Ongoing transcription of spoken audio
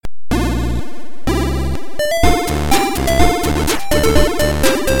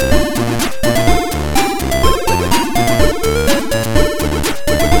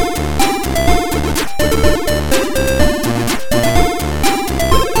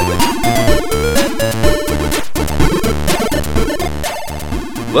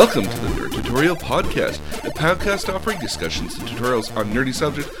Welcome to the Nerd Tutorial Podcast, a podcast offering discussions and tutorials on nerdy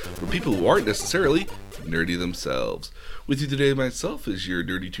subjects for people who aren't necessarily nerdy themselves. With you today, myself, is your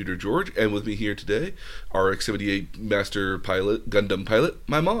nerdy tutor, George, and with me here today, our X-78 Master Pilot, Gundam Pilot,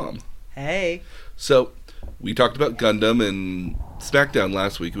 my mom. Hey. So, we talked about Gundam and SmackDown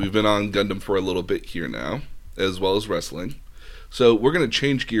last week. We've been on Gundam for a little bit here now, as well as wrestling. So we're going to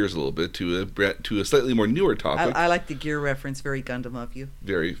change gears a little bit to a slightly more newer topic. I like the gear reference. Very Gundam of you.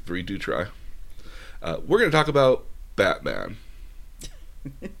 Very do try. We're going to talk about Batman.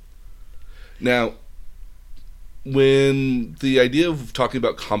 Now, when the idea of talking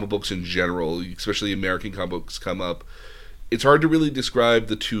about comic books in general, especially American comic books, come up, it's hard to really describe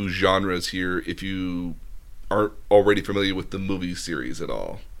the two genres here if you aren't already familiar with the movie series at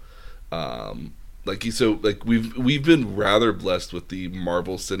all. We've been rather blessed with the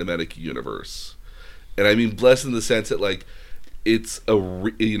Marvel Cinematic Universe, and I mean blessed in the sense that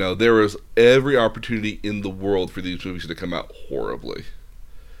there is every opportunity in the world for these movies to come out horribly,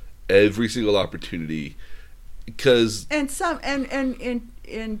 every single opportunity, because and to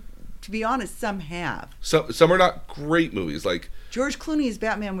be honest, some have. Some are not great movies. Like George Clooney's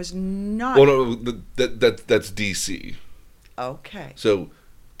Batman was not. Well, no, that's DC. Okay. So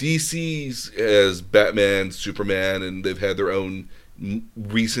DC's as Batman, Superman, and they've had their own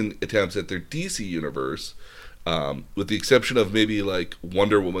recent attempts at their DC universe, with the exception of maybe like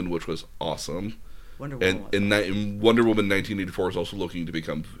Wonder Woman, which was awesome. Wonder Woman 1984 is also looking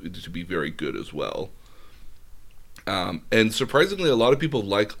to be very good as well. And surprisingly, a lot of people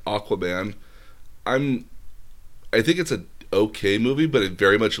like Aquaman. I think it's an okay movie, but it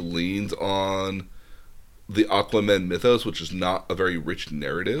very much leans on the Aquaman mythos, which is not a very rich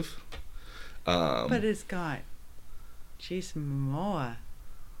narrative. But it's got Jason Momoa.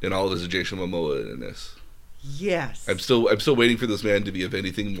 And all this Jason Momoa in this. Yes. I'm still waiting for this man to be of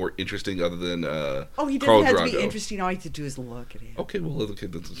anything more interesting other than he Khal doesn't have Drogo. to be interesting. All you have to do is look at him. Okay, well, okay,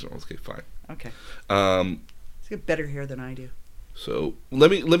 fine. Okay. He's got better hair than I do. So let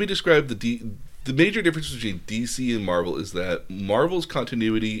me describe the major difference between DC and Marvel is that Marvel's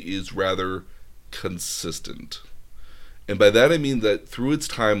continuity is rather consistent, and by that I mean that through its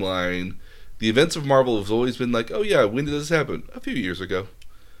timeline, the events of Marvel have always been like, oh yeah, when did this happen? A few years ago.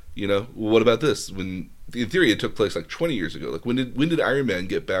 What about this? When in theory it took place like 20 years ago. Like when did Iron Man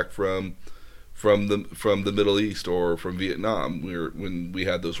get back from the Middle East or from Vietnam when we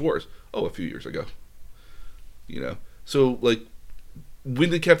had those wars? Oh, a few years ago. So like when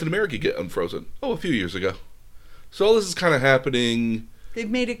did Captain America get unfrozen? Oh, a few years ago. So all this is kind of happening. They've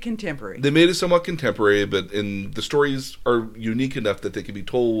made it contemporary. They made it somewhat contemporary, but the stories are unique enough that they can be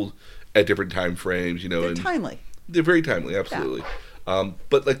told at different time frames. They're timely. They're very timely, absolutely. Yeah.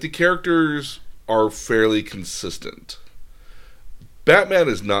 But like the characters are fairly consistent. Batman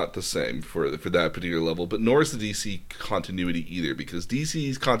is not the same for that particular level, but nor is the DC continuity either, because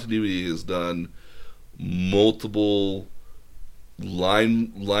DC's continuity has done multiple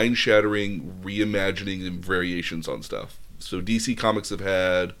line shattering reimagining and variations on stuff. So DC Comics have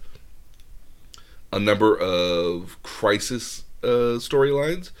had a number of crisis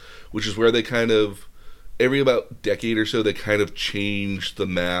storylines, which is where they kind of, every about decade or so, they kind of change the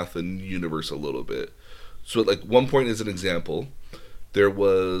math and universe a little bit. So at like one point, as an example, there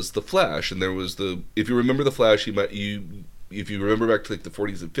was the Flash, and there was if you remember the Flash, if you remember back to like the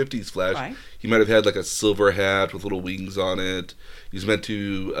 40s and 50s Flash, right, he might have had like a silver hat with little wings on it. He's meant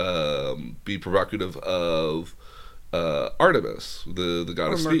to be provocative of Artemis, the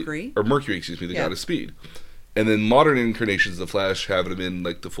god of speed, or Mercury, the god of speed. And then modern incarnations of the Flash have him in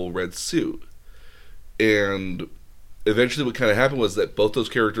like the full red suit. And eventually, what kind of happened was that both those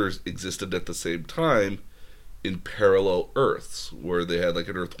characters existed at the same time in parallel Earths, where they had like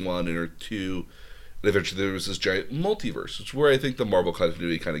an Earth 1 and Earth 2. And eventually there was this giant multiverse, which is where I think the Marvel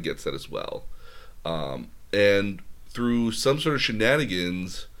continuity kind of gets that as well. And through some sort of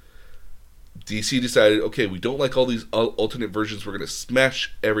shenanigans, DC decided, okay, we don't like all these alternate versions, we're going to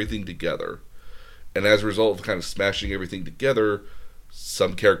smash everything together. And as a result of kind of smashing everything together,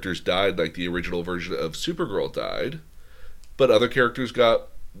 some characters died, like the original version of Supergirl died, but other characters got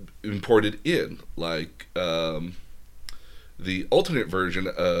imported in, like the alternate version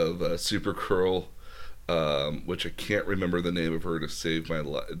of Supergirl, which I can't remember the name of her to save my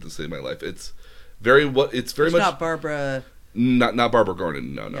life. It's very much not Barbara. Not Barbara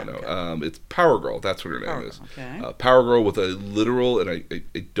Gordon. No. Okay. It's Power Girl. That's what her name is. Okay. Power Girl with a literal, and I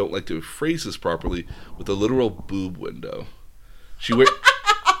don't like to phrase this properly, with a literal boob window. She wears.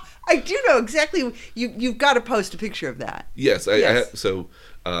 I do know exactly. You've got to post a picture of that. Yes.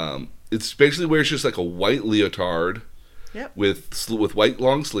 It's basically where it's just like a white leotard Yep. with white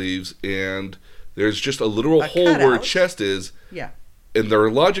long sleeves, and there's just a literal hole where her cutout. chest is. Yeah. And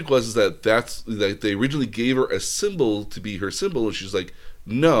their logic was that they originally gave her a symbol to be her symbol, and she's like,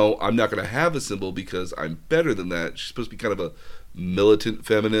 no, I'm not going to have a symbol because I'm better than that. She's supposed to be kind of a militant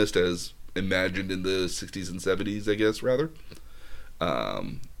feminist as imagined in the 60s and 70s, I guess, rather.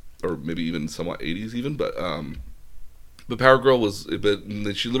 Or maybe even somewhat 80s even. But Power Girl was... But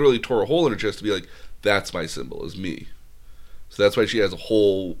then she literally tore a hole in her chest to be like, that's my symbol, is me. So that's why she has a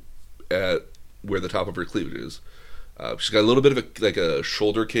hole at where the top of her cleavage is. She's got a little bit of a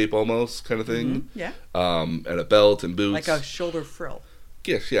shoulder cape almost kind of thing. Mm-hmm. Yeah. And a belt and boots. Like a shoulder frill.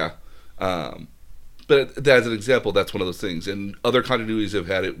 Yes, yeah. But as an example, that's one of those things. And other continuities have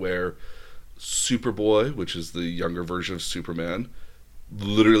had it where Superboy, which is the younger version of Superman,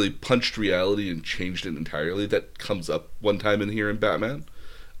 literally punched reality and changed it entirely. That comes up one time in here in Batman.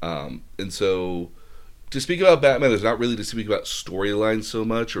 And so to speak about Batman is not really to speak about storylines so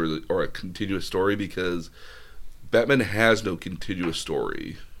much or a continuous story, because Batman has no continuous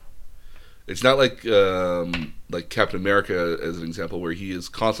story. It's not like Captain America, as an example, where he is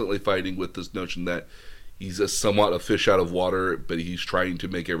constantly fighting with this notion that he's somewhat a fish out of water, but he's trying to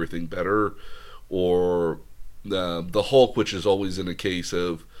make everything better. Or the Hulk, which is always in a case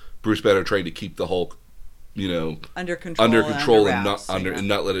of Bruce Banner trying to keep the Hulk, under control and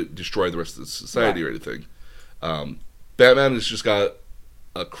not let it destroy the rest of the society, right, or anything. Batman has just got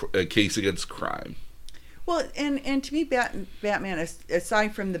a case against crime. Well, and to me, Batman,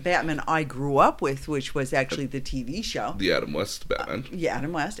 aside from the Batman I grew up with, which was actually the TV show, the Adam West Batman.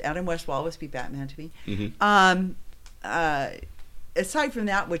 Adam West will always be Batman to me. Mm-hmm. Aside from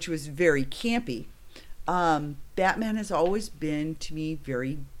that, which was very campy, Batman has always been to me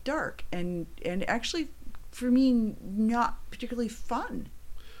very dark and actually for me not particularly fun.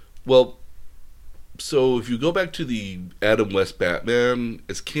 Well, so if you go back to the Adam West Batman,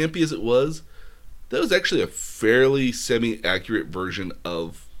 as campy as it was, that was actually a fairly semi-accurate version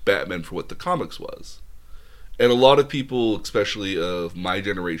of Batman for what the comics was. And a lot of people, especially of my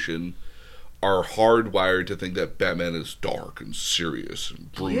generation, are hardwired to think that Batman is dark and serious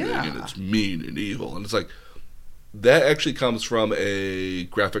and brooding and it's mean and evil. And it's like, that actually comes from a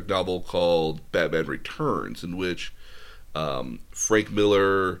graphic novel called Batman Returns, in which Frank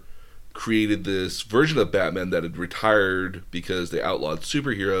Miller created this version of Batman that had retired because they outlawed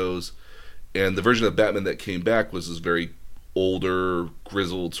superheroes. And the version of Batman that came back was this very older,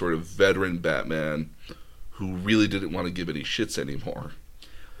 grizzled, sort of veteran Batman who really didn't want to give any shits anymore.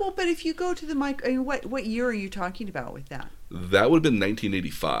 Well, but if you go to what year are you talking about with that? That would have been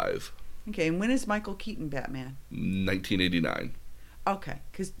 1985. Okay, and when is Michael Keaton Batman? 1989. Okay,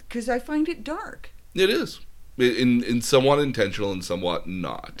 because I find it dark. It is. In somewhat intentional and somewhat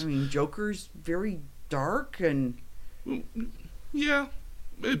not. I mean, Joker's very dark and... Yeah.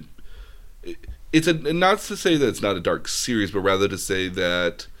 It's not to say that it's not a dark series, but rather to say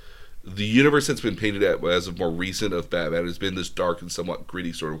that the universe that's been painted as of more recent of Batman has been this dark and somewhat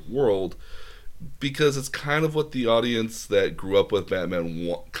gritty sort of world, because it's kind of what the audience that grew up with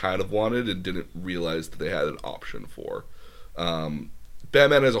Batman kind of wanted and didn't realize that they had an option for.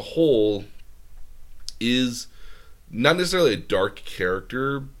 Batman as a whole is not necessarily a dark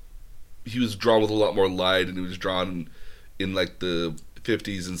character. He was drawn with a lot more light, and he was drawn in like the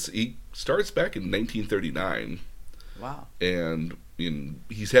 50s, and he starts back in 1939. Wow. And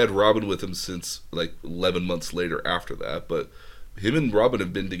he's had Robin with him since like 11 months later after that, but him and Robin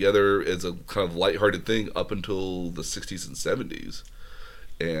have been together as a kind of lighthearted thing up until the 60s and 70s.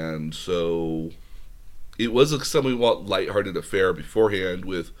 And so it was a somewhat lighthearted affair beforehand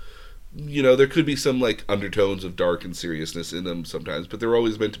with, there could be some like undertones of dark and seriousness in them sometimes, but they were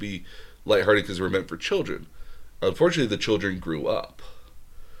always meant to be lighthearted because they were meant for children. Unfortunately, the children grew up.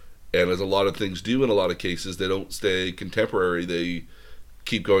 And as a lot of things do in a lot of cases, they don't stay contemporary. They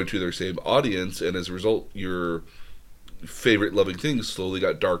keep going to their same audience, and as a result, your favorite loving things slowly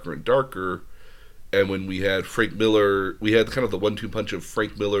got darker and darker. And when we had Frank Miller, we had kind of the 1-2 punch of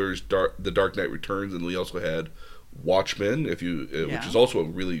Frank Miller's The Dark Knight Returns, and we also had Watchmen, which is also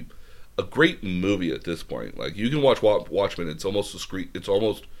a great movie at this point. Like, you can watch Watchmen; it's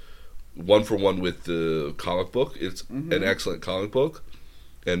almost one for one with the comic book. It's an excellent comic book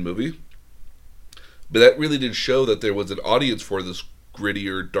and movie, but that really did show that there was an audience for this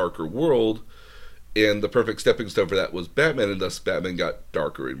grittier, darker world, and the perfect stepping stone for that was Batman, and thus Batman got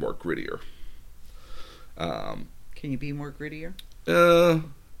darker and more grittier. Can you be more grittier?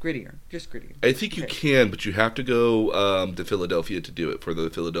 Grittier, just grittier. I think you can, but you have to go to Philadelphia to do it for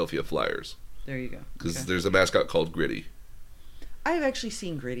the Philadelphia Flyers. There you go. Because there's a mascot called Gritty. I have actually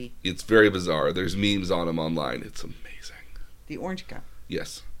seen Gritty. It's very bizarre. There's memes on him online. It's amazing. The orange guy.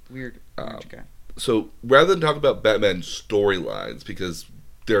 Yes. Weird orange guy. So rather than talk about Batman storylines, because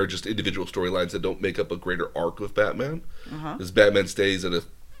there are just individual storylines that don't make up a greater arc of Batman, as Batman stays at a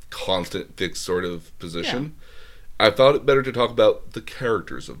constant fixed sort of position, I thought it better to talk about the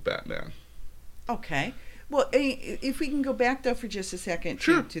characters of Batman. Okay. Well, if we can go back, though, for just a second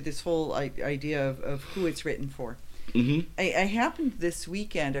to this whole idea of who it's written for. Mm-hmm. I happened this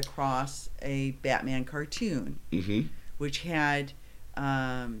weekend across a Batman cartoon, which had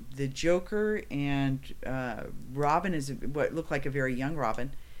the Joker and Robin is what looked like a very young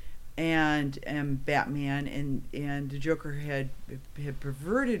Robin, and Batman, and the Joker had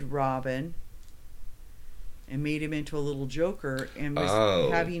perverted Robin and made him into a little Joker and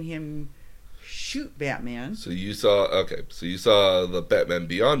was having him shoot Batman. So you saw the Batman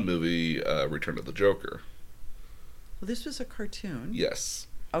Beyond movie, Return of the Joker. Well, this was a cartoon. Yes.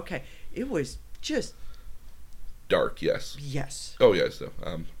 Okay. It was just dark. Yes. Yes. Oh yes. So,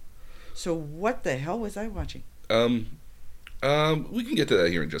 so what the hell was I watching? We can get to that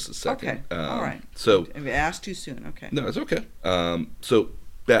here in just a second. Okay. All right. So I asked too soon. Okay. No, it's okay. So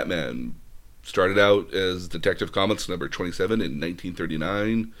Batman started out as Detective Comics number 27 in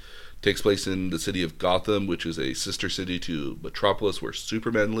 1939. Takes place in the city of Gotham, which is a sister city to Metropolis, where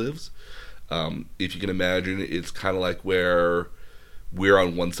Superman lives. If you can imagine, it's kind of like where we're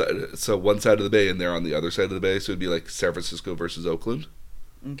on one side of the bay and they're on the other side of the bay. So it'd be like San Francisco versus Oakland.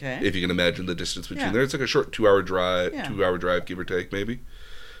 Okay. If you can imagine the distance between there, it's like a short 2-hour drive, give or take, maybe.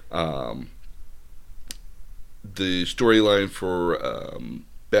 The storyline for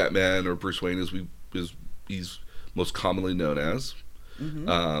Batman, or Bruce Wayne, as he's most commonly known as,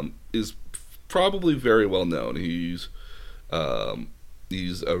 is probably very well known. He's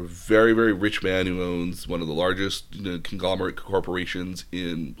a very, very rich man who owns one of the largest conglomerate corporations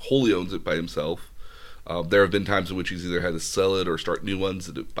wholly owns it by himself. There have been times in which he's either had to sell it or start new ones,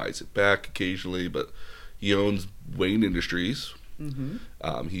 and it buys it back occasionally, but he owns Wayne Industries.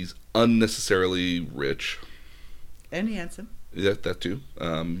 He's unnecessarily rich. And handsome. Yeah, that too.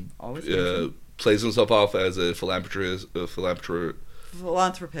 Always handsome. Plays himself off as a philanthropist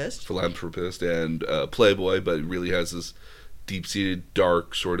and playboy, but really has this deep-seated,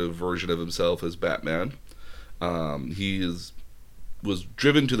 dark sort of version of himself as Batman. He was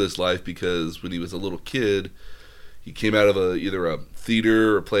driven to this life because when he was a little kid, he came out of either a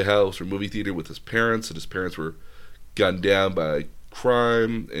theater or playhouse or movie theater with his parents, and his parents were gunned down by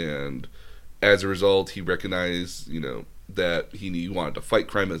crime, and as a result, he recognized, that he wanted to fight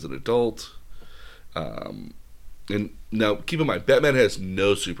crime as an adult. And now, keep in mind, Batman has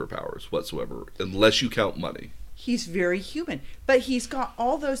no superpowers whatsoever, unless you count money. He's very human, but he's got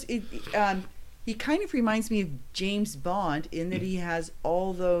all those. He kind of reminds me of James Bond in that he has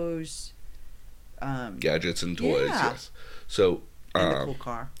all those gadgets and toys. Yes. So, and the cool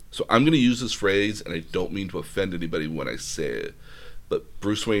car. So I'm going to use this phrase, and I don't mean to offend anybody when I say it, but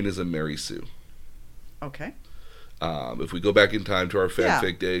Bruce Wayne is a Mary Sue. Okay. If we go back in time to our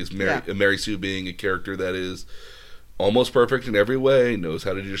fanfic days, Mary Sue being a character that is almost perfect in every way, knows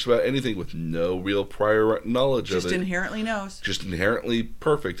how to do just about anything with no real prior knowledge of it. Just inherently knows. Just inherently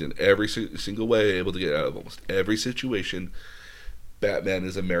perfect in every single way, able to get out of almost every situation. Batman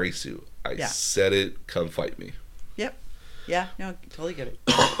is a Mary Sue. I said it, come fight me. Yep. Yeah, no, totally get it.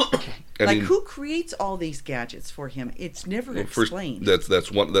 I mean, who creates all these gadgets for him? It's never explained.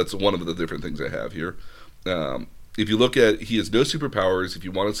 That's one of the different things I have here. If you look at, he has no superpowers. If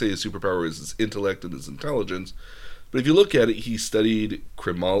you want to say his superpower is his intellect and his intelligence, but if you look at it, he studied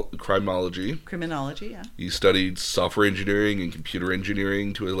criminology. Criminology, yeah. He studied software engineering and computer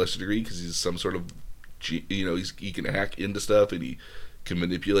engineering to a lesser degree because he's some sort of, he can hack into stuff and he can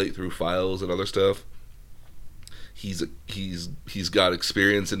manipulate through files and other stuff. He's got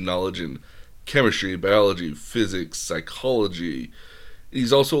experience and knowledge in chemistry, biology, physics, psychology.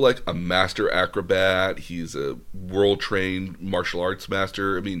 He's also like a master acrobat. He's a world-trained martial arts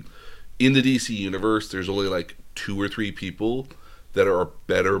master. I mean, in the DC universe, there's only like 2 or 3 people that are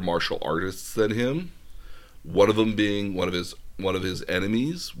better martial artists than him. One of them being one of his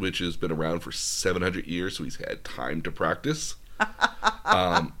enemies, which has been around for 700 years, so he's had time to practice.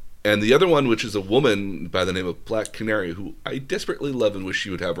 And the other one, which is a woman by the name of Black Canary, who I desperately love and wish she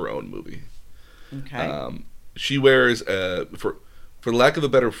would have her own movie. Okay. She wears, for lack of a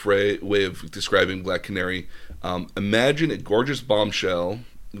better way of describing Black Canary, imagine a gorgeous bombshell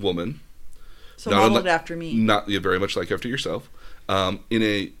woman. So modeled after me. Not very much like after yourself. In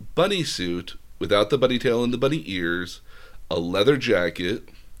a bunny suit, without the bunny tail and the bunny ears, a leather jacket,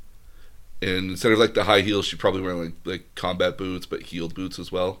 And instead of like the high heels, she's probably wearing like combat boots, but heeled boots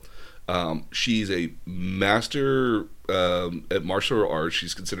as well. She's a master at martial arts.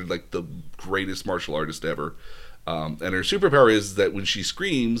 She's considered like the greatest martial artist ever. And her superpower is that when she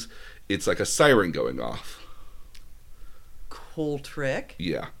screams, it's like a siren going off. Cool trick.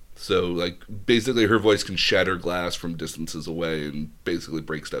 Yeah. So like basically her voice can shatter glass from distances away and basically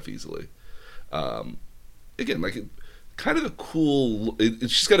break stuff easily. Again, like kind of a cool.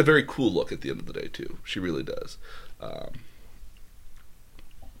 She's got a very cool look at the end of the day too. She really does.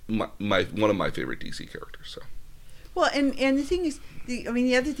 One of my favorite DC characters. So. Well, and the thing is,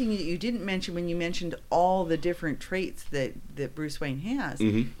 the other thing that you didn't mention when you mentioned all the different traits that Bruce Wayne has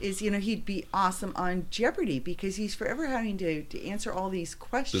is, he'd be awesome on Jeopardy because he's forever having to answer all these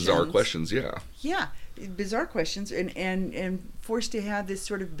questions. Bizarre questions, yeah. Yeah, bizarre questions and forced to have this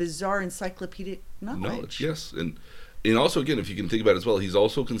sort of bizarre encyclopedic knowledge. Yes. And also, again, if you can think about it as well, he's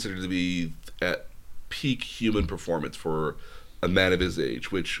also considered to be at peak human performance for a man of his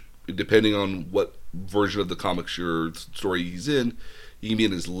age, which, depending on what version of the comics or story he's in, he can be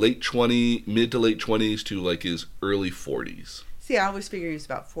in his mid to late 20s to like his early 40s. See, I always figured he was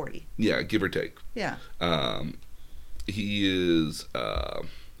about 40. Yeah, give or take. Yeah. He is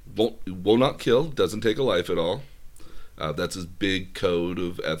will not kill, doesn't take a life at all. That's his big code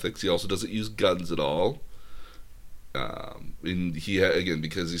of ethics. He also doesn't use guns at all. And he again,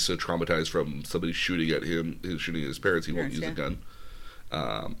 because he's so traumatized from somebody shooting at his parents, he won't use a gun.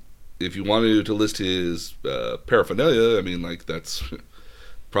 If you wanted to list his paraphernalia, I mean, like, that's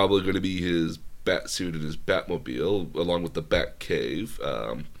probably going to be his bat suit and his Batmobile, along with the Bat Cave.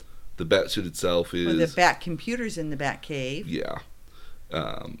 The bat suit itself is... Or the Bat computers in the Bat Cave. Yeah.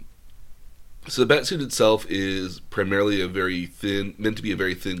 So the bat suit itself is primarily meant to be a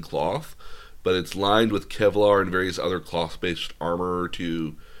very thin cloth, but it's lined with Kevlar and various other cloth-based armor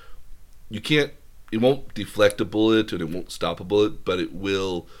it won't deflect a bullet and it won't stop a bullet, but it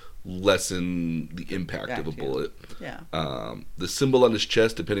will lessen the impact of a bullet. Yeah. The symbol on his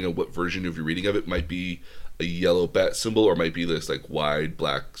chest, depending on what version of your reading of it, might be a yellow bat symbol or might be this like wide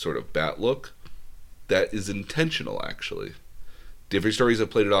black sort of bat look. That is intentional, actually. Different stories have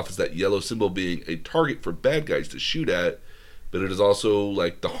played it off as that yellow symbol being a target for bad guys to shoot at, but it is also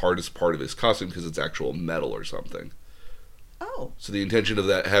like the hardest part of his costume because it's actual metal or something. Oh. So the intention of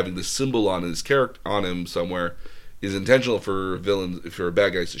that having the symbol on his character on him somewhere is intentional for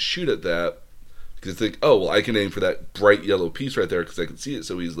bad guys to shoot at that because they think, oh well, I can aim for that bright yellow piece right there because I can see it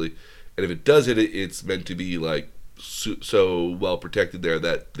so easily, and if it does hit it, it's meant to be like so well protected there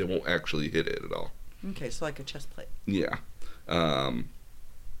that they won't actually hit it at all. Okay, so like a chest plate. Yeah.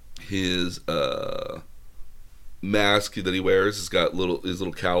 His mask that he wears has got his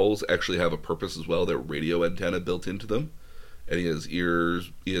little cowls actually have a purpose as well. They're radio antenna built into them, and he has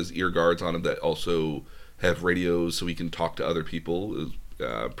ear guards on him that also have radios so he can talk to other people.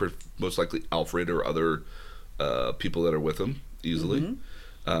 Most likely Alfred or other people that are with him easily.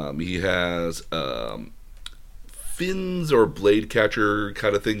 Mm-hmm. He has fins or blade catcher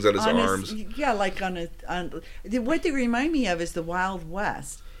kind of things on his arms. Yeah, like what they remind me of is the Wild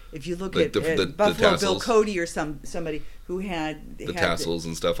West. If you look like at Buffalo Bill Cody or somebody who had the tassels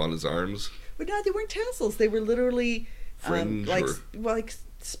and stuff on his arms. But no, they weren't tassels. They were literally like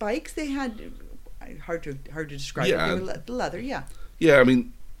spikes. They had hard to describe. Yeah. They were leather. Yeah. Yeah, I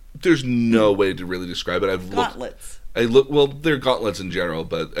mean, there's no way to really describe it. Gauntlets. Well, they're gauntlets in general,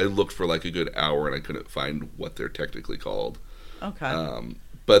 but I looked for like a good hour and I couldn't find what they're technically called. Okay.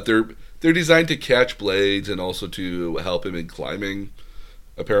 But they're designed to catch blades and also to help him in climbing,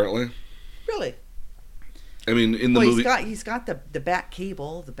 apparently. Really? I mean, in the movie, he's got the bat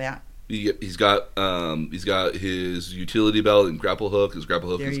cable, the bat. He's got his utility belt and grapple hook. His grapple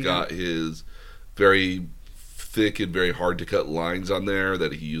hook has got his very thick and very hard to cut lines on there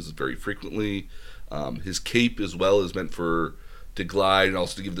that he uses very frequently. His cape as well is meant to glide and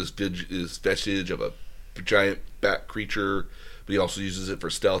also to give this vestige of a giant bat creature, but he also uses it for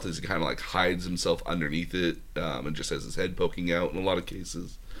stealth as he kind of like hides himself underneath it and just has his head poking out in a lot of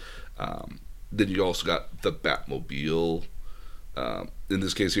cases. Then you also got the Batmobile. In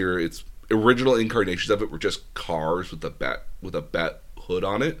this case here, it's original incarnations of it were just cars with a bat hood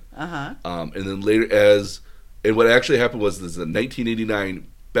on it. Uh-huh. And then later and what actually happened was the 1989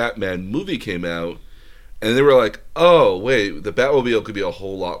 Batman movie came out, and they were like, oh, wait, the Batmobile could be a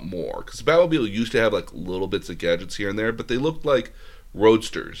whole lot more. Because the Batmobile used to have, like, little bits of gadgets here and there, but they looked like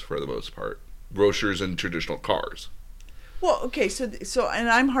roadsters for the most part. Roadsters and traditional cars. Well, okay, so and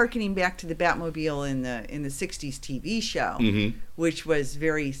I'm hearkening back to the Batmobile in the 60s TV show, mm-hmm. which was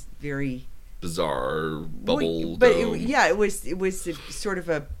very, very... bizarre, bubble But it was sort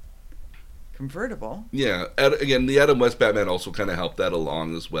of convertible. Yeah, again, the Adam West Batman also kind of helped that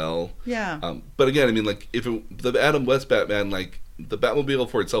along as well. Yeah. But again, I mean, like, the Adam West Batman, like, the Batmobile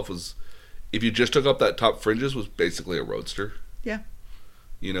for itself was, if you just took up that top fringes, was basically a roadster. Yeah.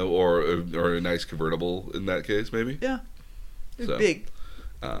 You know, or a nice convertible in that case, maybe. Yeah. It was So, big.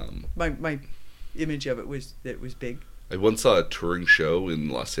 Um, My image of it was that it was big. I once saw a touring show in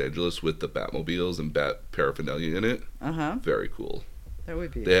Los Angeles with the Batmobiles and Bat paraphernalia in it. Uh-huh. Very cool. That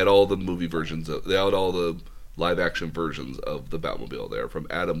would be. They had all the movie versions they had all the live action versions of the Batmobile there, from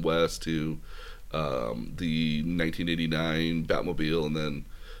Adam West to the 1989 Batmobile, and then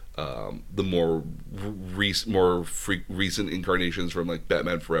the more recent incarnations from like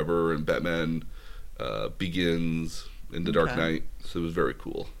Batman Forever and Batman Begins and The Dark Okay. Knight. So it was very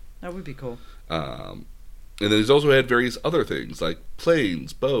cool. That would be cool. And then he's also had various other things like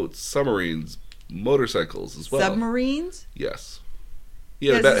planes, boats, submarines, motorcycles as well. Submarines? Yes. He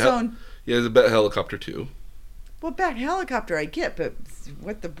has his own. He has a Bat helicopter too. Well, Bat helicopter I get, but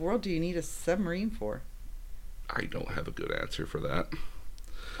what the world do you need a submarine for? I don't have a good answer for that.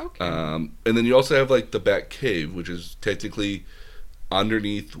 Okay. And then you also have like the Bat Cave, which is technically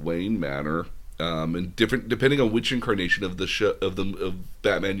underneath Wayne Manor. And different depending on which incarnation of the show of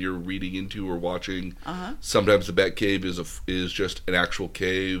Batman you're reading into or watching. Uh-huh. Sometimes the Bat Cave is just an actual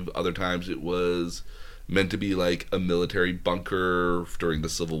cave. Other times it was meant to be like a military bunker during the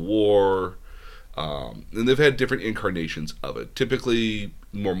Civil War. And they've had different incarnations of it. Typically,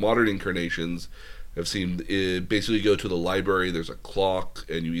 more modern incarnations have seen it basically go to the library. There's a clock,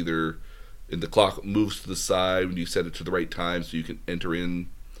 and the clock moves to the side when you set it to the right time, so you can enter in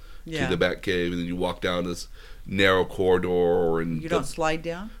Yeah. to the Batcave, and then you walk down this narrow corridor. And You don't slide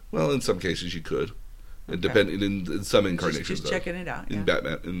down? well, in some cases you could, and Okay. depending in some incarnations. Just checking it out. In Yeah.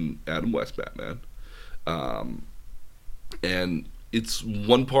 Batman, in Adam West Batman, and it's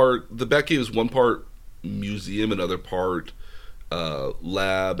one part. The Batcave is one part museum, another part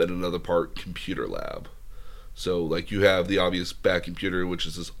lab, and another part computer lab. So, like, you have the obvious Bat computer, which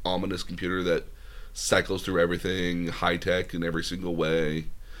is this ominous computer that cycles through everything, high tech in every single way.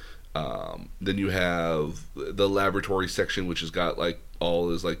 Then you have the laboratory section, which has got like all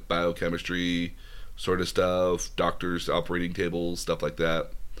this like biochemistry sort of stuff, doctors, operating tables, stuff like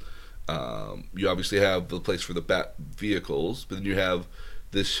that. You obviously have the place for the Bat vehicles, but then you have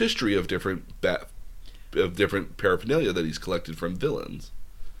this history of different paraphernalia that he's collected from villains.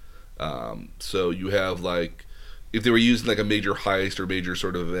 So you have like, if they were using like a major heist or major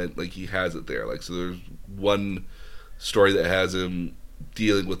sort of event, like he has it there. Like, so there's one story that has him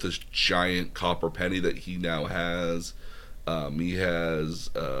dealing with this giant copper penny that he now has. He has.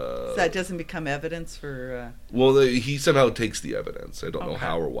 So that doesn't become evidence for. Well, he somehow takes the evidence. I don't know Okay.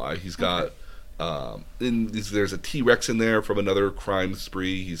 how or why. He's got. There's a T-Rex in there from another crime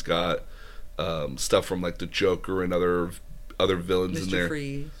spree. He's got stuff from like the Joker and other villains in Mr. there.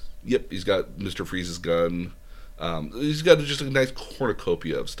 Freeze. Yep, he's got Mr. Freeze's gun. He's got just a nice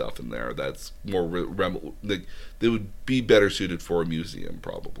cornucopia of stuff in there that's more they would be better suited for a museum,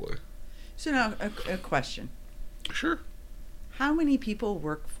 probably. So now a question: Sure. how many people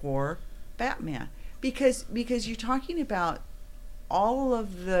work for Batman? Because you're talking about all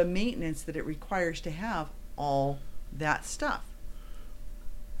of the maintenance that it requires to have all that stuff.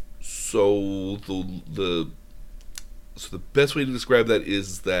 So the best way to describe that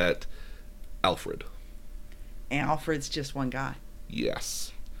is that Alfred. And Alfred's just one guy.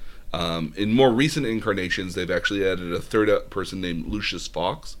 Yes. In more recent incarnations, they've actually added a third person named Lucius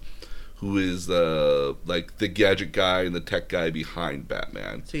Fox, who is like the gadget guy and the tech guy behind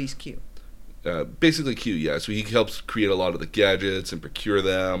Batman. So he's cute. Basically Q, yeah. So he helps create a lot of the gadgets and procure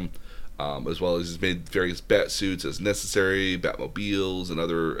them, as well as he's made various bat suits as necessary, Batmobiles and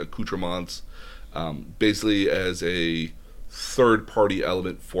other accoutrements, basically as a third-party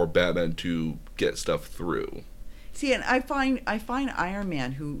element for Batman to get stuff through. See, and I find Iron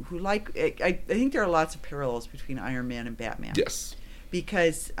Man who like I think there are lots of parallels between Iron Man and Batman. Yes.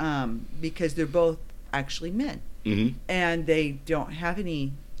 Because they're both actually men, Mm-hmm. and they don't have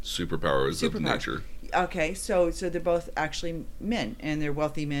any Superpowers of superpowers. nature. Okay, so they're both actually men, and they're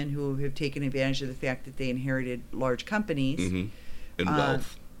wealthy men who have taken advantage of the fact that they inherited large companies. Mm-hmm. And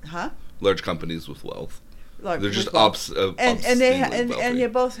wealth. Huh? Large companies with wealth. Like, They're just with wealth. and obscenely they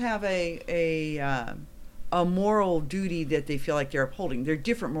both have a moral duty that they feel like they're upholding. They're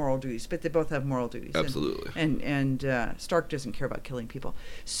different moral duties, but they both have moral duties. Absolutely. And Stark doesn't care about killing people.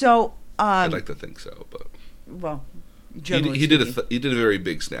 So I'd like to think so, but well, he generally did speaking. he did a very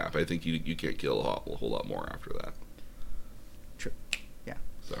big snap. I think you can't kill a whole lot more after that. True. Yeah.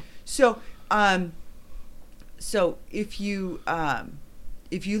 So So if you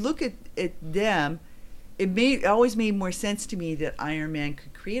if you look at them, it always made more sense to me that Iron Man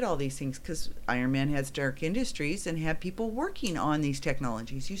could create all these things because Iron Man has Stark Industries and have people working on these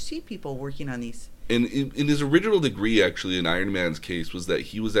technologies. You see people working on these. And in his original degree, actually, in Iron Man's case, was that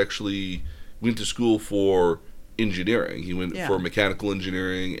he was actually went to school for engineering. He went for mechanical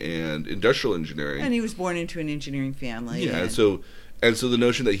engineering and industrial engineering. And he was born into an engineering family. Yeah, and so the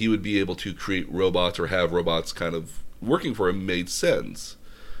notion that he would be able to create robots or have robots kind of working for him made sense.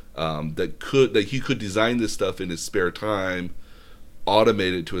 That he could design this stuff in his spare time,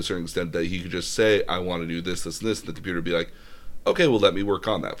 automate it to a certain extent that he could just say, I want to do this, this, and this, and the computer would be like, okay, well, let me work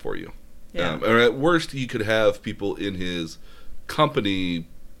on that for you. Yeah. Or at worst, he could have people in his company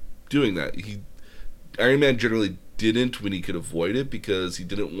doing that. Iron Man generally didn't when he could avoid it because he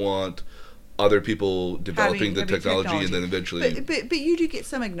didn't want other people developing the technology and then eventually. But you do get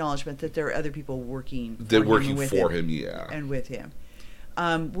some acknowledgement that there are other people working. They're working for him, yeah, and with him.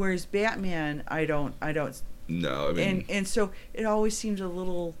 Whereas Batman, I don't. No, I mean, and so it always seems a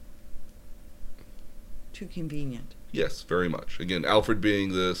little too convenient. Yes, very much. Again, Alfred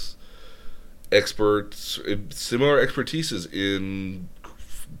being this expert, similar expertises in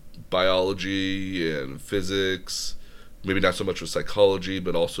biology and physics, maybe not so much with psychology,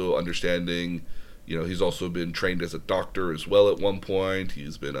 but also understanding, he's also been trained as a doctor as well at one point.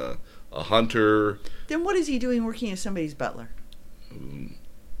 He's been a hunter. Then what is he doing working as somebody's butler?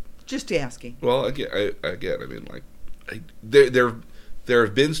 Just asking. Well, there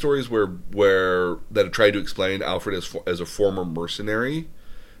have been stories where that have tried to explain Alfred as a former mercenary,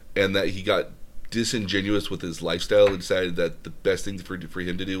 and that he got disingenuous with his lifestyle and decided that the best thing for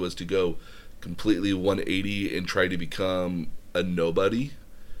him to do was to go completely 180 and try to become a nobody.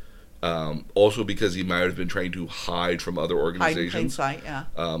 Also because he might have been trying to hide from other organizations. Hide in plain sight,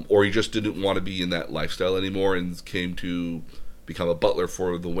 yeah. Or he just didn't want to be in that lifestyle anymore and came to become a butler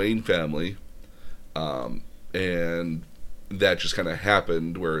for the Wayne family. And that just kind of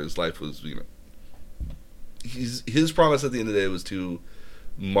happened where his life was, his promise at the end of the day was to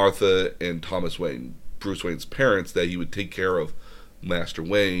Martha and Thomas Wayne, Bruce Wayne's parents, that he would take care of Master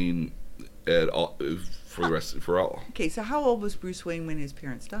Wayne for all. Okay, so how old was Bruce Wayne when his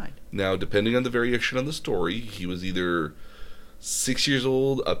parents died? Now, depending on the variation on the story, he was either 6 years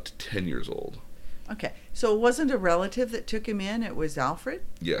old up to 10 years old. Okay, so it wasn't a relative that took him in, it was Alfred?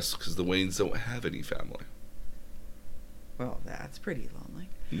 Yes, because the Waynes don't have any family. Well, that's pretty lonely.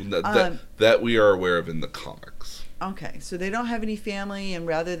 That we are aware of in the comics. Okay, so they don't have any family, and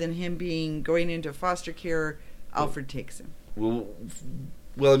rather than him going into foster care, Alfred takes him. Well,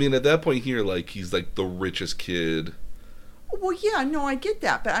 I mean, at that point here, he's the richest kid. Well, yeah, no, I get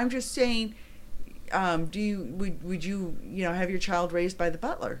that, but I'm just saying, would you have your child raised by the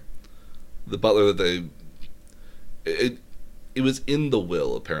butler? The butler that it was in the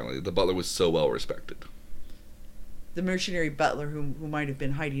will, apparently. The butler was so well respected. The mercenary butler who might have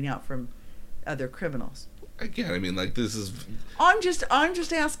been hiding out from other criminals. Again, I mean, this is. I'm just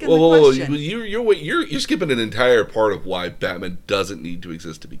asking the question. You're skipping an entire part of why Batman doesn't need to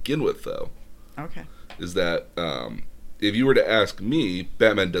exist to begin with, though. Okay. Is that if you were to ask me,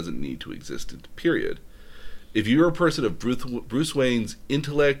 Batman doesn't need to exist. Period. If you're a person of Bruce Wayne's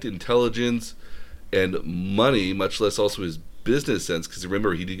intellect, intelligence, and money, much less also his business sense, because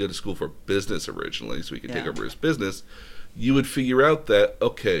remember, he did go to school for business originally, so he could take over his business, you would figure out that,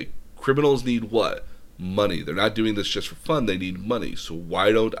 okay, criminals need what? Money. They're not doing this just for fun, they need money. So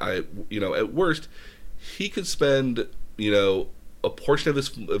why don't I, at worst, he could spend, a portion of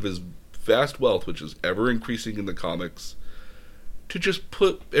his vast wealth, which is ever increasing in the comics, to just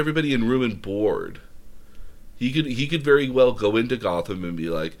put everybody in room and board. He could very well go into Gotham and be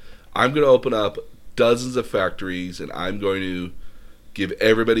like, I'm going to open up dozens of factories and I'm going to give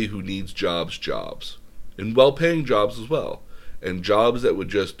everybody who needs jobs. And well-paying jobs as well. And jobs that would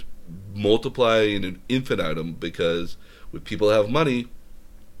just multiply in an infinitum, because when people have money,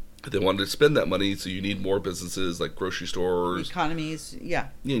 they want to spend that money, so you need more businesses like grocery stores. Economies, yeah.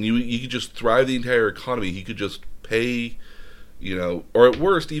 Yeah, and you could just thrive the entire economy. He could just pay, or at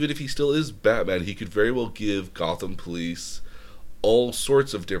worst, even if he still is Batman, he could very well give Gotham Police all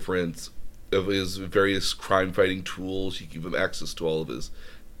sorts of different of his various crime-fighting tools. He could give them access to all of his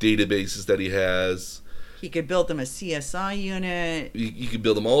databases that he has. He could build them a CSI unit. You could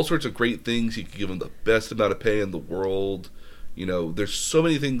build them all sorts of great things. You could give them the best amount of pay in the world. There's so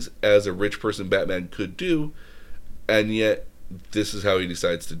many things as a rich person Batman could do, and yet this is how he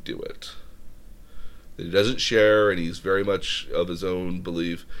decides to do it. He doesn't share, and he's very much of his own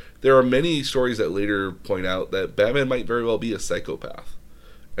belief. There are many stories that later point out that Batman might very well be a psychopath,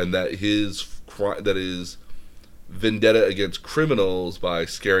 and that his vendetta against criminals by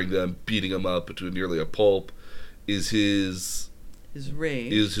scaring them, beating them up to nearly a pulp, is his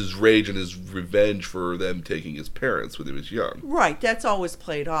rage and his revenge for them taking his parents when he was young. Right, that's always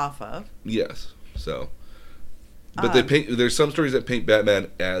played off of. Yes, so. But there's some stories that paint Batman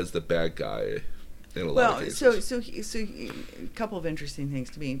as the bad guy in a lot of cases. So a couple of interesting things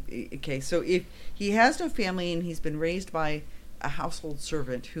to me. Okay, so if he has no family and he's been raised by a household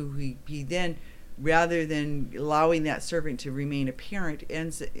servant who he then, rather than allowing that servant to remain a parent,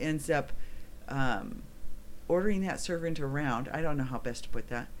 ends up ordering that servant around. I don't know how best to put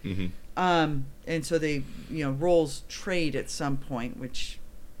that. Mm-hmm. And so they, roles trade at some point, which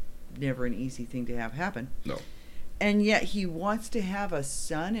never an easy thing to have happen. No. And yet he wants to have a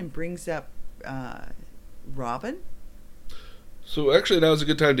son and brings up Robin. So actually now is a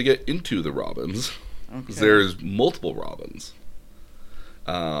good time to get into the Robins. Because there's multiple Robins.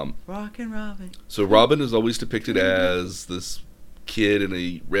 Rockin' Robin. So Robin is always depicted as this kid in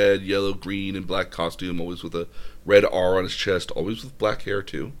a red, yellow, green, and black costume, always with a red R on his chest, always with black hair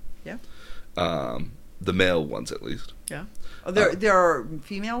too. Yeah. The male ones, at least. Yeah. Oh, there are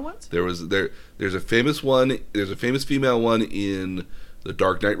female ones? There's a famous one. There's a famous female one in The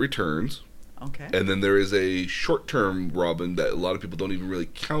Dark Knight Returns. Okay. And then there is a short-term Robin that a lot of people don't even really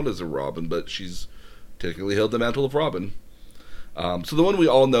count as a Robin, but she's technically held the mantle of Robin. So the one we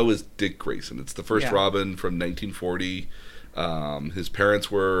all know is Dick Grayson. It's the first Robin from 1940. His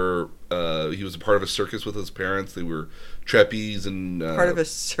parents were he was a part of a circus with his parents. They were trapeze and part of a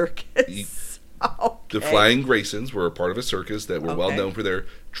circus. Okay. The Flying Graysons were a part of a circus that were well known for their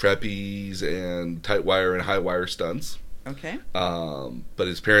trapeze and tight wire and high wire stunts. Okay. But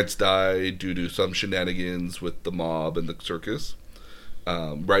his parents died due to some shenanigans with the mob and the circus.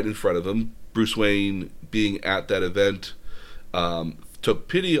 Right in front of him, Bruce Wayne, being at that event, took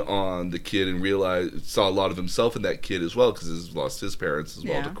pity on the kid and saw a lot of himself in that kid as well, because he's lost his parents as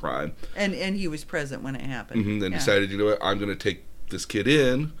well to crime. And he was present when it happened. Mm-hmm, and decided, I'm going to take this kid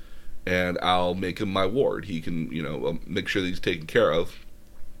in, and I'll make him my ward. He can, I'll make sure that he's taken care of.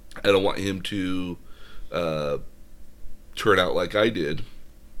 I don't want him to turn out like I did,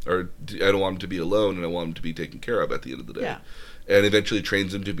 or I don't want him to be alone, and I want him to be taken care of at the end of the day. Yeah. And eventually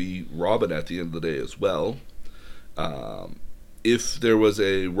trains him to be Robin at the end of the day as well. If there was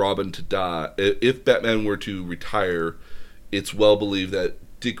a Robin to die, if Batman were to retire, it's well believed that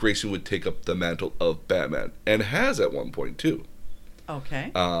Dick Grayson would take up the mantle of Batman, and has at one point too. Okay.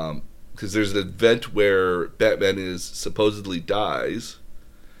 Because there's an event where Batman supposedly dies,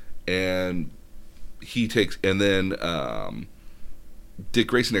 and then Dick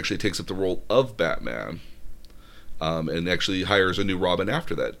Grayson actually takes up the role of Batman, and actually hires a new Robin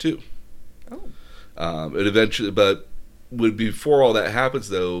after that too. Oh. It eventually, but before all that happens,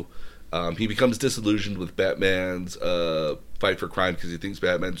 though, he becomes disillusioned with Batman's fight for crime, because he thinks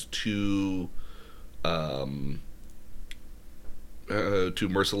Batman's too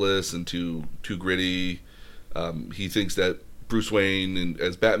merciless and too gritty. He thinks that Bruce Wayne,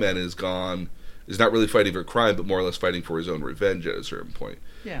 as Batman is gone, is not really fighting for crime, but more or less fighting for his own revenge at a certain point.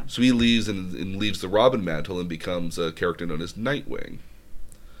 Yeah. So he leaves and leaves the Robin mantle and becomes a character known as Nightwing.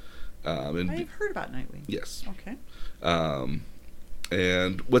 I've heard about Nightwing. Yes. Okay.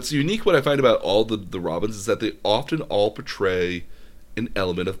 And what's unique, what I find about all the Robins, is that they often all portray an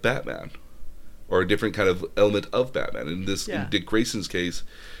element of Batman, or a different kind of element of Batman. In Dick Grayson's case,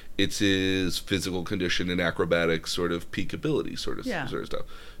 it's his physical condition and acrobatic sort of peak ability sort of stuff.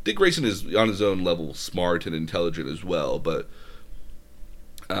 Dick Grayson is on his own level smart and intelligent as well, but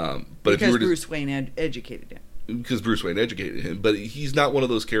because if you were Bruce Wayne educated him. Because Bruce Wayne educated him, but he's not one of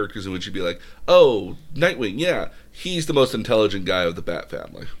those characters in which you'd be like, oh, Nightwing, yeah, he's the most intelligent guy of the Bat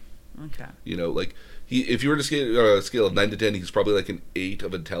family. Okay. If you were to scale a scale of 9 to 10, he's probably like an 8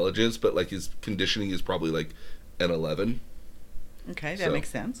 of intelligence, but like his conditioning is probably like an 11. Okay, that makes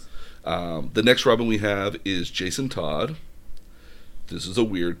sense. The next Robin we have is Jason Todd. This is a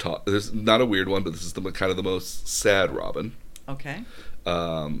weird This is not a weird one, but this is kind of the most sad Robin. Okay.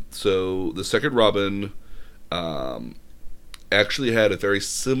 So the second Robin actually had a very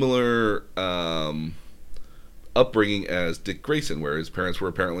similar upbringing as Dick Grayson, where his parents were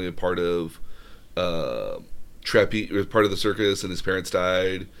apparently a part of part of the circus, and his parents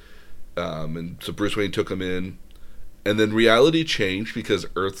died, and so Bruce Wayne took him in, and then reality changed because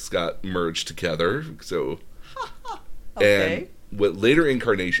Earths got merged together. So, okay. And what later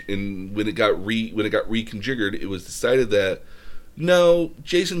incarnation, when it got reconfigured, it was decided that no,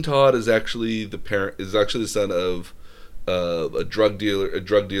 Jason Todd is actually the son of a drug dealer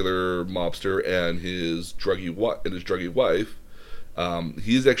mobster and his druggy wife.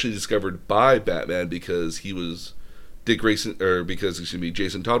 He is actually discovered by Batman because he was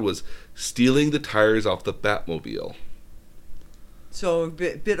Jason Todd was stealing the tires off the Batmobile. So a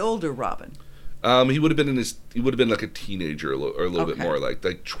bit older Robin. He would have been like a teenager or a little bit more, like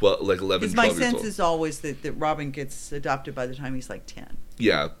 12, like 11, 12 Because my years sense old. is always that Robin gets adopted by the time he's like 10.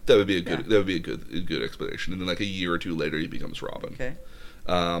 Yeah, that would be a good explanation. And then like a year or two later, he becomes Robin. Okay.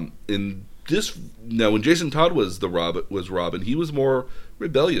 When Jason Todd was Robin, he was more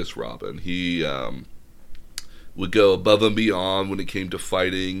rebellious Robin. He would go above and beyond when it came to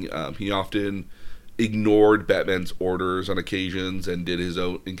fighting. He often ignored Batman's orders on occasions and did his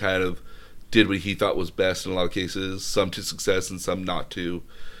own and kind of did what he thought was best in a lot of cases, some to success and some not to.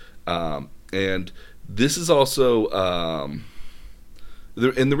 And this is also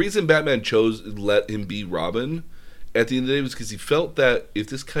the reason Batman let him be Robin at the end of the day was because he felt that if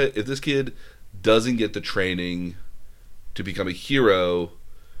this kid doesn't get the training to become a hero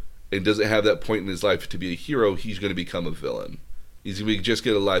and doesn't have that point in his life to be a hero, he's going to become a villain. He's going to just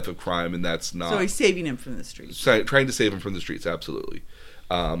get a life of crime, and that's not... So he's saving him from the streets. Trying to save him from the streets, absolutely.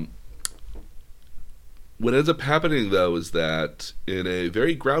 What ends up happening, though, is that in a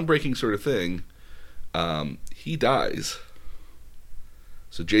very groundbreaking sort of thing, he dies.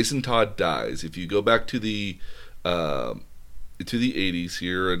 So Jason Todd dies. If you go back to the 80s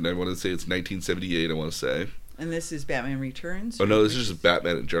here, and I want to say it's 1978, I want to say. And this is Batman Returns? Oh, no, this is just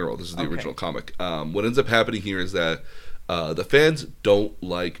Batman in general. This is the original comic. What ends up happening here is that the fans don't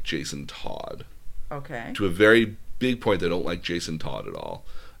like Jason Todd. Okay. To a very big point, they don't like Jason Todd at all.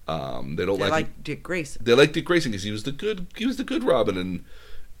 They like Dick Grayson. They like Dick Grayson because he was the good Robin, and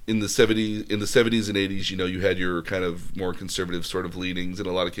in the 70s and 80s, you had your kind of more conservative sort of leanings in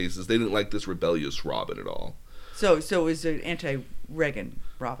a lot of cases. They didn't like this rebellious Robin at all. So it was an anti-Reagan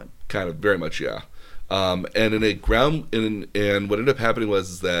Robin. Kind of, very much, yeah. And what ended up happening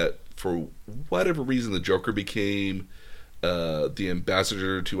was that for whatever reason, the Joker became the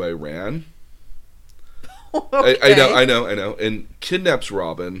ambassador to Iran. Okay. I know, and kidnaps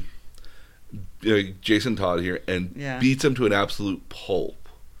Robin, Jason Todd here, and beats him to an absolute pulp.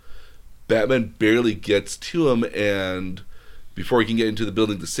 Batman barely gets to him, and before he can get into the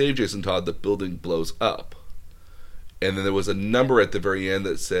building to save Jason Todd, the building blows up. And then there was a number at the very end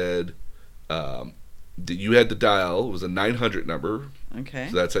that said that you had to dial. It was a 900 number. Okay.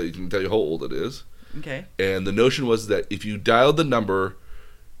 So that's how you can tell you how old it is. Okay. And the notion was that if you dialed the number,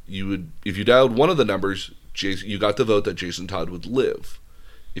 if you dialed one of the numbers, you got the vote that Jason Todd would live.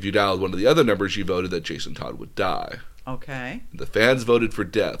 If you dialed one of the other numbers, you voted that Jason Todd would die. Okay. The fans voted for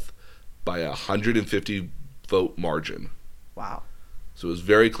death by a 150 vote margin. Wow. So it was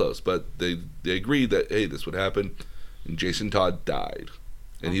very close, but they agreed that, hey, this would happen, and Jason Todd died.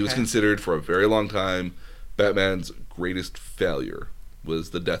 And he was considered for a very long time Batman's greatest failure was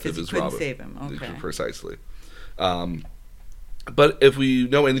the death of his Robin. Save him. Okay. Precisely. But if we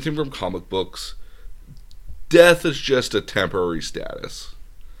know anything from comic books, death is just a temporary status.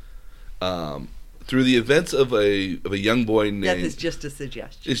 Through the events of a young boy named... Death is just a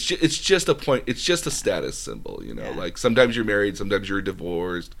suggestion. It's just a point. It's just a status symbol, Like sometimes you're married, sometimes you're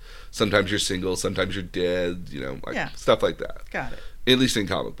divorced, sometimes you're single, sometimes you're dead, stuff like that. Got it. At least in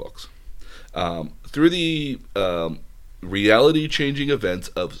comic books. Through the reality-changing events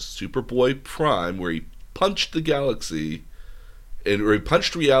of Superboy Prime, where he punched the galaxy... or he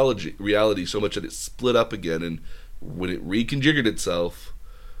punched reality so much that it split up again, and when it reconfigured itself,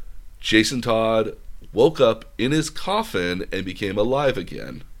 Jason Todd woke up in his coffin and became alive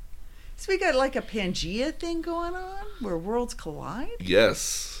again. So we got like a Pangea thing going on where worlds collide?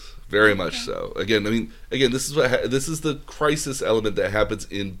 Yes, very much so. Again, this is the crisis element that happens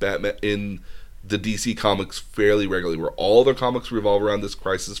in Batman in the DC comics fairly regularly, where all their comics revolve around this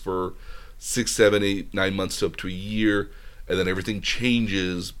crisis for 6, 7, 8, 9 months to up to a year. And then everything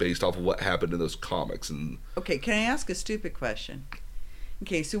changes based off of what happened in those comics. Okay, can I ask a stupid question?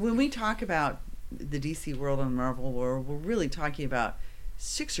 Okay, so when we talk about the DC world and Marvel world, we're really talking about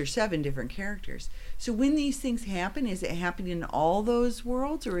 6 or 7 different characters. So when these things happen, is it happening in all those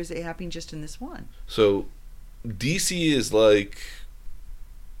worlds, or is it happening just in this one? So DC is like...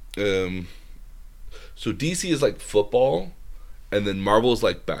 DC is like football, and then Marvel is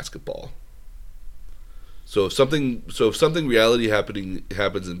like basketball. So if something reality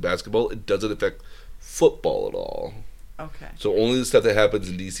happens in basketball, it doesn't affect football at all. Okay. So only the stuff that happens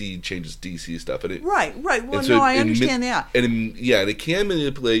in DC changes DC stuff, and right. Well, no, I understand that. And it can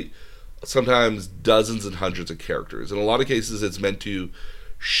manipulate sometimes dozens and hundreds of characters. In a lot of cases, it's meant to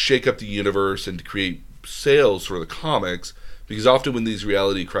shake up the universe and to create sales for the comics. Because often when these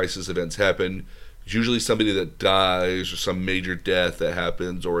reality crisis events happen, it's usually somebody that dies or some major death that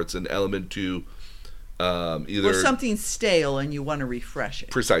happens, or it's an element to Either Well, something's stale and you want to refresh it.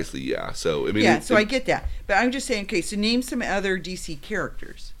 precisely, yeah. So I mean, Yeah, so I get that. But I'm just saying, okay, so name some other DC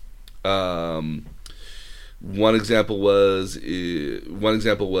characters. One example was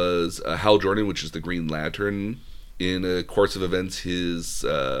Hal Jordan, which is the Green Lantern. In a course of events, his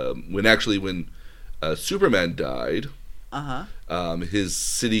when Superman died, his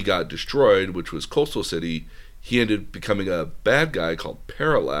city got destroyed, which was Coastal City. He ended up becoming a bad guy called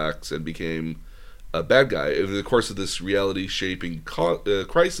Parallax and became a bad guy. Over the course of this reality-shaping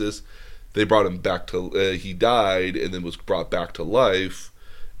crisis, they brought him back to... he died and then was brought back to life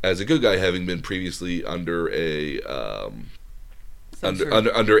as a good guy, having been previously under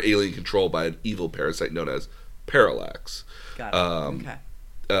under alien control by an evil parasite known as Parallax. Got it.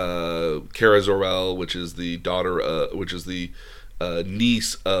 Okay. Kara Zor-El, which is the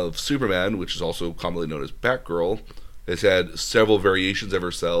niece of Superman, which is also commonly known as Batgirl, has had several variations of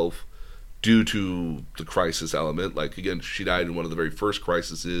herself due to the crisis element. Like, again, she died in one of the very first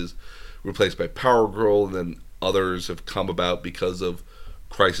crises, replaced by Power Girl, and then others have come about because of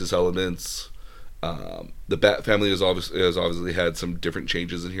crisis elements. The Bat family has obviously had some different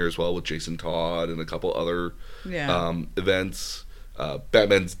changes in here as well, with Jason Todd and a couple other events.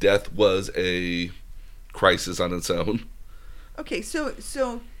 Batman's death was a crisis on its own. Okay,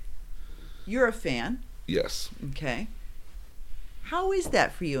 so you're a fan. Yes. Okay. How is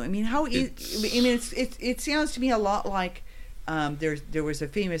that for you? I mean, it sounds to me a lot like there was a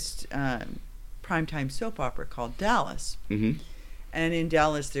famous primetime soap opera called Dallas. Mm-hmm. And in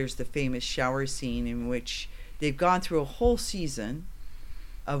Dallas, there's the famous shower scene in which they've gone through a whole season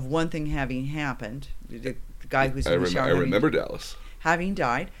of one thing having happened. The guy who's in the shower. I remember Dallas. Having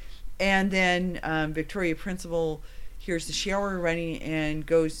died. And then Victoria Principal hears the shower running and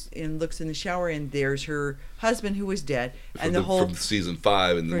goes and looks in the shower, and there's her husband who was dead. From season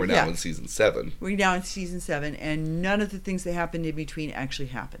 5, and we're now in season 7. We're now in season 7, and none of the things that happened in between actually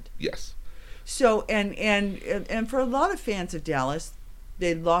happened. Yes. So, and for a lot of fans of Dallas,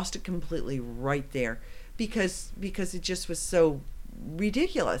 they lost it completely right there because it just was so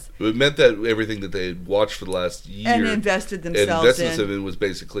ridiculous. It meant that everything that they had watched for the last year and invested themselves in was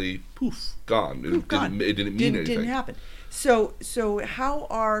basically poof, gone. It didn't mean anything. Didn't happen. So how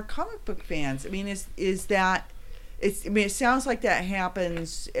are comic book fans? I mean, is that? It sounds like that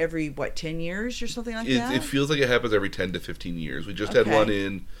happens every 10 years or something like that. It feels like it happens every 10 to 15 years. We just had one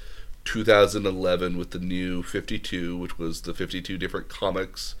in 2011 with the new 52, which was the 52 different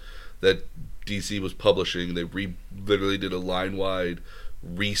comics that DC was publishing. They literally did a line-wide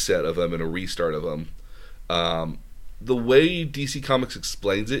reset of them and a restart of them. The way DC Comics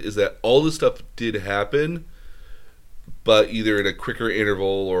explains it is that all this stuff did happen, but either in a quicker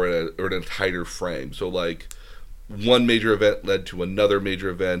interval or in a tighter frame. So, like, one major event led to another major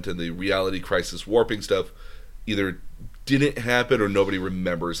event, and the reality crisis warping stuff either didn't happen or nobody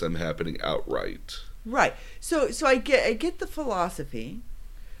remembers them happening outright. Right. So I get the philosophy.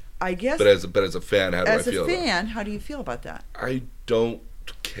 I guess. But as a fan, how do I feel? As a fan, how do you feel about that? I don't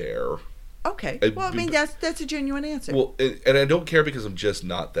care. Okay. Well, I mean, that's a genuine answer. Well, and I don't care because I'm just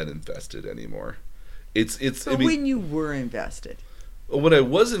not that invested anymore. So when you were invested. When I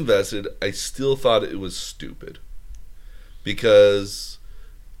was invested, I still thought it was stupid. Because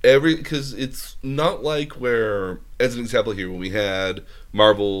it's not like where, as an example here, when we had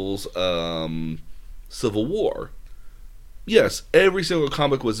Marvel's Civil War. Yes, every single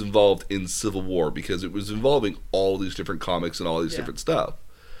comic was involved in Civil War because it was involving all these different comics and all these different stuff.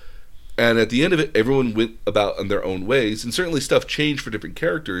 And at the end of it, everyone went about in their own ways, and certainly stuff changed for different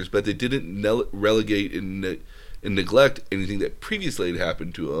characters, but they didn't relegate and neglect anything that previously had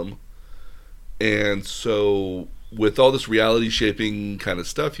happened to them. And so, with all this reality shaping kind of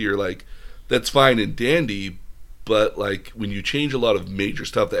stuff here, like, that's fine and dandy, but like when you change a lot of major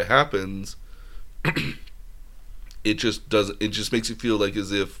stuff that happens, it just makes it feel like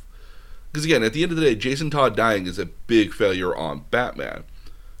as if, because again, at the end of the day, Jason Todd dying is a big failure on Batman.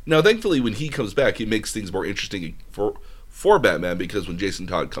 Now, thankfully, when he comes back, he makes things more interesting for Batman, because when Jason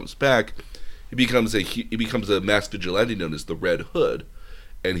Todd comes back, he becomes a masked vigilante known as the Red Hood,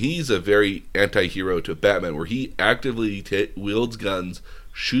 and he's a very anti-hero to Batman, where he actively wields guns,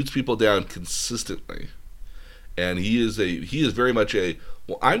 shoots people down consistently, and he is very much I'm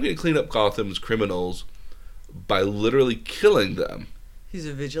going to clean up Gotham's criminals by literally killing them. He's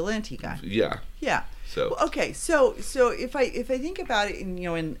a vigilante guy. Yeah. Yeah. So okay, so if I think about it,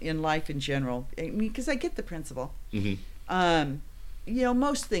 in life in general, I mean, because I get the principle. Mm-hmm.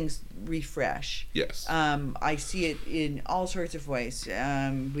 most things refresh. Yes. I see it in all sorts of ways.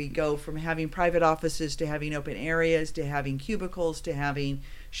 We go from having private offices to having open areas to having cubicles to having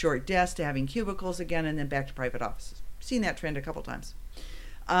short desks to having cubicles again, and then back to private offices. Seen that trend a couple times.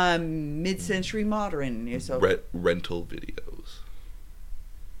 Mid-century modern is rental videos.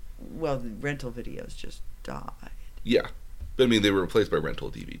 Well, the rental videos just died. Yeah. But I mean, they were replaced by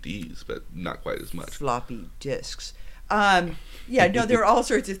rental DVDs, but not quite as much. Floppy disks. There are all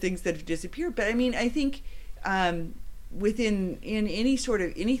sorts of things that have disappeared. But I mean, I think in any sort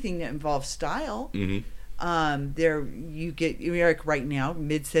of anything that involves style, there you get like right now,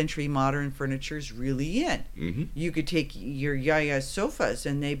 mid-century modern furniture is really in. Mm-hmm. You could take your Yaya sofas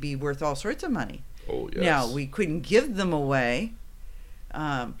and they'd be worth all sorts of money. Oh yes. Now we couldn't give them away.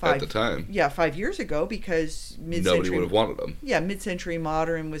 At the time. Yeah, 5 years ago because mid-century. Nobody would have wanted them. Yeah, mid-century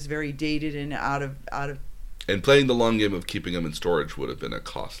modern was very dated and out of. And playing the long game of keeping them in storage would have been a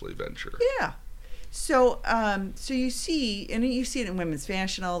costly venture. Yeah. So you see, and you see it in women's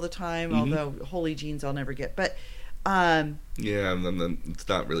fashion all the time. Although holy jeans I'll never get, but. Yeah, and then it's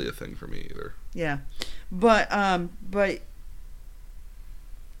not really a thing for me either. Yeah, but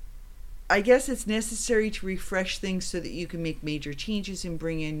I guess it's necessary to refresh things so that you can make major changes and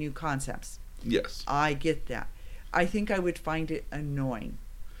bring in new concepts. Yes. I get that. I think I would find it annoying.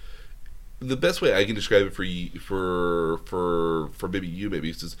 The best way I can describe it for maybe you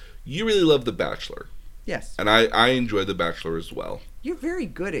is you really love The Bachelor. Yes. And I enjoy The Bachelor as well. You're very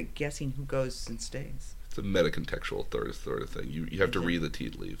good at guessing who goes and stays. It's a metacontextual sort of thing. You have to read the tea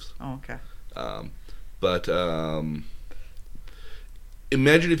leaves. Oh, okay. But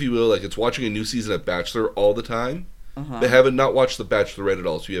imagine, if you will, like it's watching a new season of Bachelor all the time, but having not watched The Bachelorette at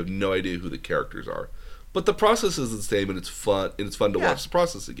all, so you have no idea who the characters are. But the process is the same, and it's fun. And it's fun to watch the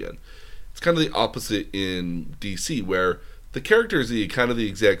process again. It's kind of the opposite in DC, where the characters are kind of the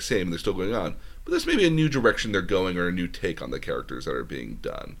exact same, and they're still going on. But there's maybe a new direction they're going, or a new take on the characters that are being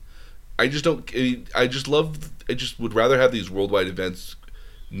done. I just would rather have these worldwide events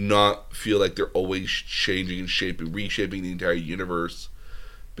not feel like they're always changing and reshaping the entire universe.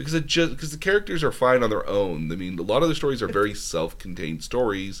 Because the characters are fine on their own. I mean, a lot of the stories are very self-contained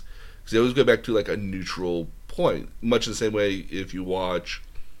stories, because they always go back to like a neutral point. Much the same way if you watch,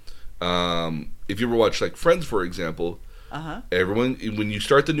 if you ever watch like Friends, for example, everyone, when you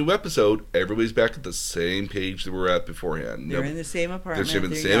start the new episode, everybody's back at the same page that we were at beforehand. They're in the same apartment. They're in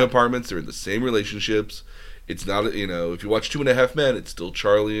the same apartments. They're in the same relationships. It's not, if you watch 2.5 Men, it's still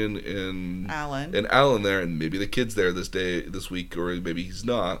Charlie and Alan there, and maybe the kid's there this week, or maybe he's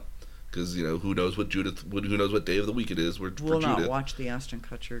not, because who knows what day of the week it is. We'll not watch the Ashton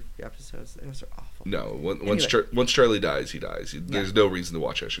Kutcher episodes; those are awful. No, once Charlie dies, he dies. There's no reason to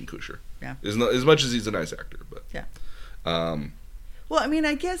watch Ashton Kutcher. Yeah, as much as he's a nice actor, but yeah. Well, I mean,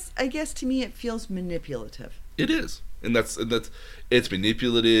 I guess to me it feels manipulative. It is. And that's it's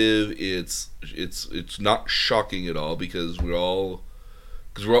manipulative. It's not shocking at all, because I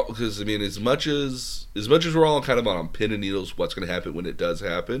mean, as much as we're all kind of on pin and needles what's going to happen when it does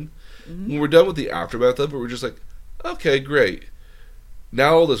happen, when we're done with the aftermath of it, we're just like, okay, great.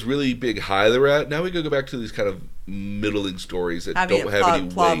 Now all this really big high they're at, now we go back to these kind of middling stories that don't have any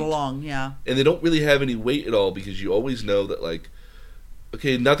weight. Along, yeah. And they don't really have any weight at all, because you always know that, like,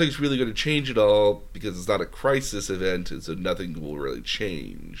 okay, nothing's really going to change at all, because it's not a crisis event, and so nothing will really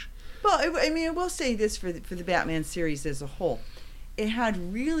change. Well, I mean, I will say this for the Batman series as a whole. It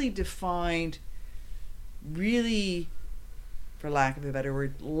had really defined, for lack of a better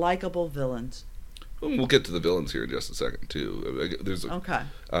word, likable villains. Well, we'll get to the villains here in just a second, too. Okay.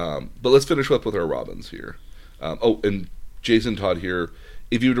 But let's finish up with our Robins here. And Jason Todd here,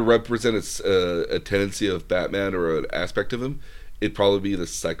 if you were to represent a tendency of Batman or an aspect of him, it'd probably be the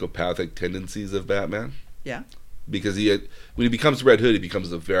psychopathic tendencies of Batman. Yeah. Because when he becomes Red Hood, he becomes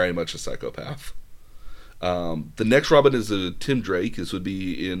very much a psychopath. The next Robin is Tim Drake. This would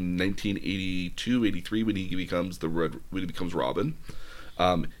be in 1982-83 when he becomes Robin.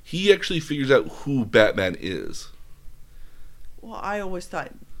 He actually figures out who Batman is. Well, I always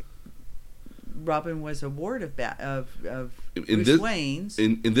thought Robin was a ward of Bruce Wayne's.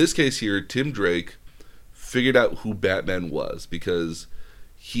 In this case here, Tim Drake figured out who Batman was, because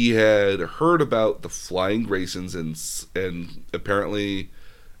he had heard about the Flying Graysons and apparently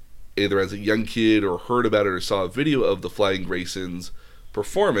either as a young kid or heard about it or saw a video of the Flying Graysons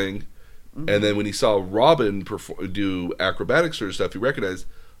performing, and then when he saw Robin do acrobatic sort of stuff, he recognized,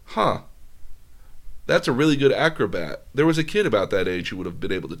 that's a really good acrobat. There was a kid about that age who would have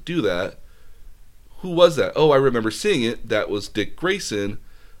been able to do that. Who was that? Oh, I remember seeing it. That was Dick Grayson.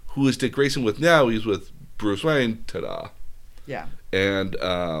 Who is Dick Grayson with now? He's with Bruce Wayne. Ta-da. Yeah. And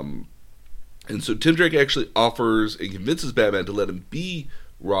so Tim Drake actually offers and convinces Batman to let him be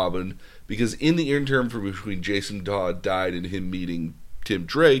Robin, because in the interim from between Jason Todd died and him meeting Tim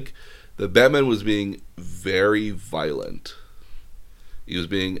Drake, the Batman was being very violent. He was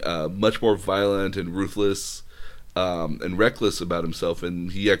being much more violent and ruthless and reckless about himself,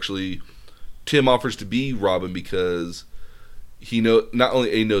 and Tim offers to be Robin because he not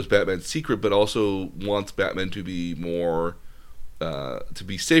only knows Batman's secret, but also wants Batman to be more to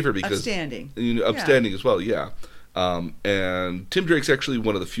be safer, because upstanding, upstanding as well. Yeah, and Tim Drake's actually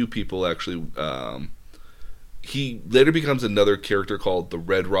one of the few people he later becomes another character called the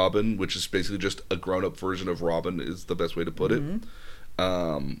Red Robin, which is basically just a grown-up version of Robin, is the best way to put it.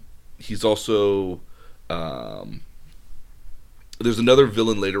 He's also there's another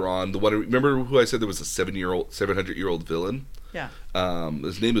villain later on. The one, remember who I said there was a 700-year-old villain? Yeah.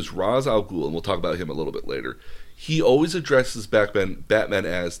 His name is Ra's al Ghul, and we'll talk about him a little bit later. He always addresses Batman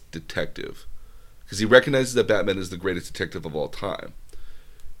as detective, because he recognizes that Batman is the greatest detective of all time.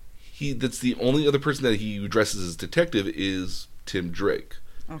 That's the only other person that he addresses as detective is Tim Drake.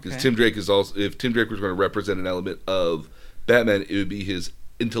 Because Tim Drake is also, if Tim Drake was going to represent an element of Batman, it would be his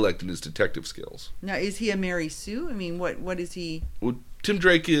intellect and his detective skills. Now, is he a Mary Sue? I mean, what is he? Well, Tim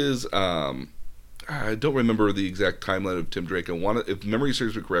Drake is, I don't remember the exact timeline of Tim Drake. If memory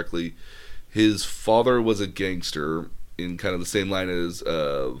serves me correctly, his father was a gangster in kind of the same line as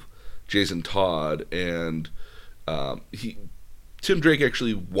Jason Todd, and Tim Drake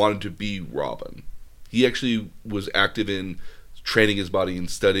actually wanted to be Robin. He actually was active in training his body and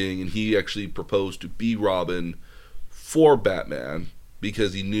studying, and he actually proposed to be Robin for Batman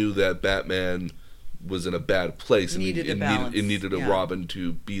because he knew that Batman was in a bad place and needed a Robin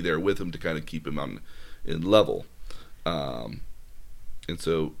to be there with him to kind of keep him in level. And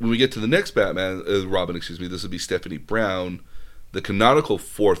so when we get to the next Robin, this would be Stephanie Brown, the canonical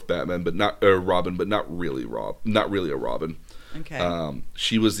fourth Batman, but not Robin, but not really a Robin. Okay.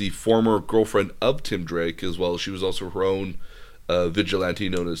 She was the former girlfriend of Tim Drake, as well as she was also her own vigilante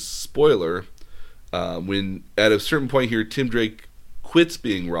known as Spoiler. When at a certain point here, Tim Drake quits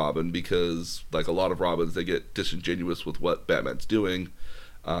being Robin because, like a lot of Robins, they get disingenuous with what Batman's doing.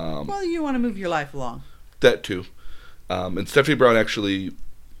 Well, you want to move your life along. That too. And Stephanie Brown actually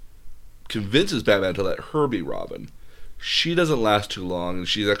convinces Batman to let her be Robin. She doesn't last too long, and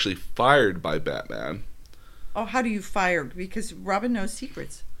she's actually fired by Batman. Oh, how do you fire? Because Robin knows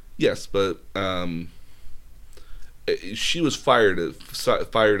secrets. Yes, but she was fired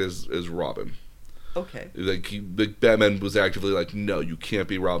as Robin. Okay. Batman was actively like, no, you can't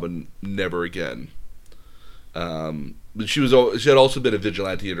be Robin, never again. But she had also been a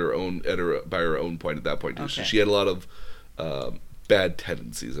vigilante by her own point at that point too. Okay. So she had a lot of bad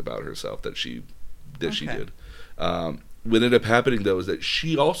tendencies about herself that she did. What ended up happening though is that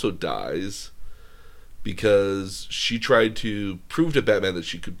she also dies because she tried to prove to Batman that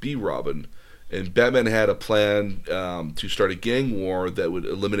she could be Robin, and Batman had a plan to start a gang war that would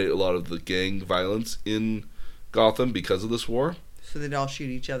eliminate a lot of the gang violence in Gotham because of this war. So they'd all shoot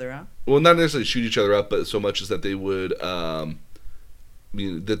each other up? Well, not necessarily shoot each other up, but so much as that they would, that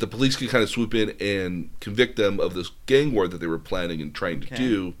the police could kind of swoop in and convict them of this gang war that they were planning and trying to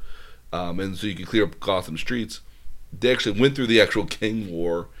do, and so you could clear up Gotham streets. They actually went through the actual gang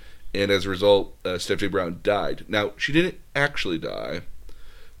war, and as a result, Stephanie Brown died. Now, she didn't actually die,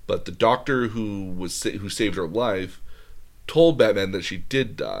 but the doctor who saved her life told Batman that she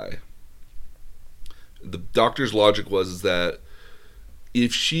did die. The doctor's logic was that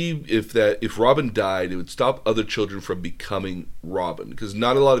if Robin died, it would stop other children from becoming Robin, because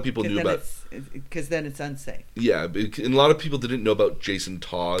not a lot of people knew about. Because then it's unsafe. Yeah, and a lot of people didn't know about Jason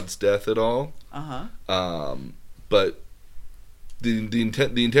Todd's death at all. But the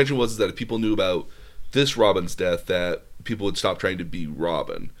intention was that if people knew about this Robin's death, that people would stop trying to be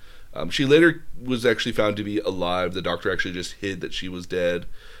Robin. She later was actually found to be alive. The doctor actually just hid that she was dead.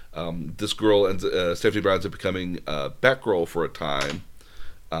 This girl Stephanie Brown ends up becoming Batgirl for a time,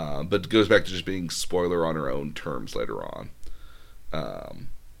 but goes back to just being Spoiler on her own terms later on. And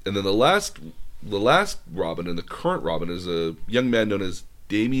then the last Robin and the current Robin is a young man known as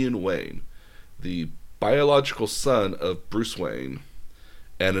Damian Wayne, the biological son of Bruce Wayne,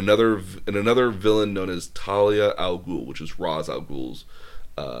 and another villain known as Talia al Ghul, which is Ra's al Ghul's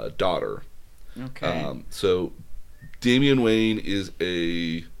daughter. Okay. So Damian Wayne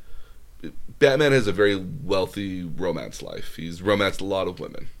Batman has a very wealthy romance life. He's romanced a lot of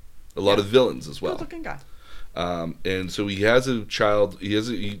women, a lot of villains as well. Good-looking guy. And so he has a child.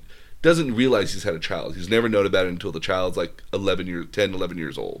 He doesn't realize he's had a child. He's never known about it until the child's like 11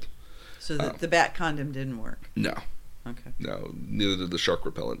 years old. So the bat condom didn't work. No. Okay. No, neither did the shark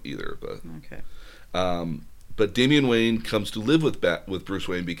repellent either. Okay. But Damian Wayne comes to live with Bruce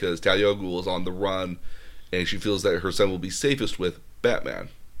Wayne because Talia al Ghul is on the run, and she feels that her son will be safest with Batman.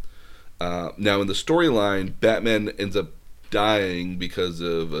 Now, in the storyline, Batman ends up dying because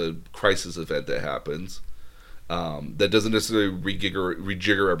of a crisis event that happens. That doesn't necessarily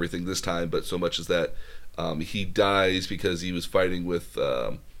rejigger everything this time, but so much as that he dies because he was fighting with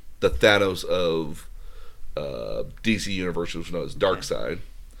the Thanos of DC Universe, which is known as Darkseid.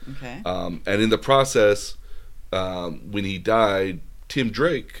 Okay. And in the process, when he died, Dick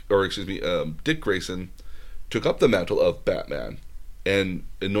Grayson took up the mantle of Batman and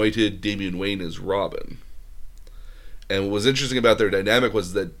anointed Damian Wayne as Robin. And what was interesting about their dynamic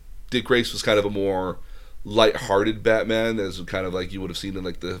was that Dick Grayson was kind of a more light-hearted Batman, as kind of like you would have seen in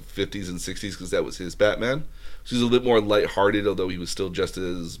like the 50s and 60s, because that was his Batman. So he's a little bit more light-hearted, although he was still just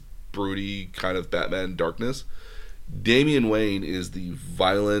as broody kind of Batman darkness. Damian Wayne is the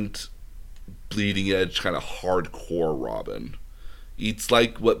violent, bleeding-edge, kind of hardcore Robin. It's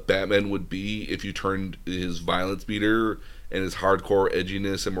like what Batman would be if you turned his violence meter and his hardcore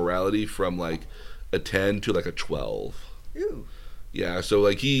edginess and morality from like a 10 to like a 12. Ooh. Yeah, so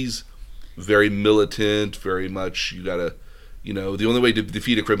like he's very militant, very much you gotta, the only way to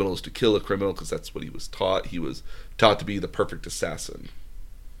defeat a criminal is to kill a criminal, because that's what he was taught. He was taught to be the perfect assassin.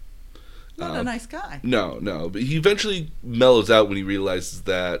 Not a nice guy. No, but he eventually mellows out when he realizes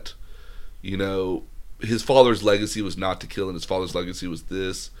that, his father's legacy was not to kill, and his father's legacy was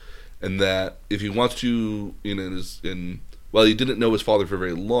this, and that if he wants to, while he didn't know his father for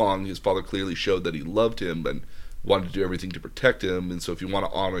very long, his father clearly showed that he loved him and wanted to do everything to protect him. And so if you want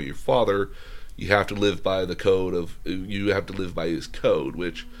to honor your father, you have to live by his code,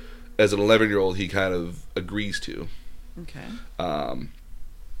 which as an 11-year-old he kind of agrees to. Okay.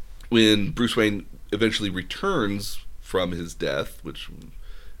 When Bruce Wayne eventually returns from his death, which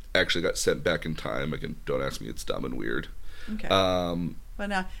actually got sent back in time, again, don't ask me, it's dumb and weird. Okay. But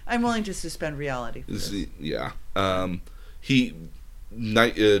now I'm willing to suspend reality for this. Yeah.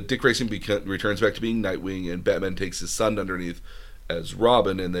 Dick Grayson returns back to being Nightwing, and Batman takes his son underneath as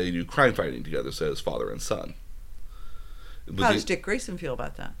Robin, and they do crime fighting together, so as father and son. How does Dick Grayson feel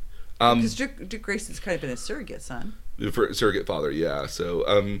about that? Because Dick Grayson's kind of been a surrogate son. Surrogate father, yeah.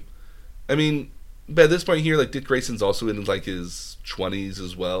 So, by this point here, like Dick Grayson's also in like his 20s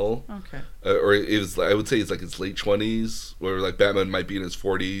as well. Okay. Or I would say it's like his late 20s, where like Batman might be in his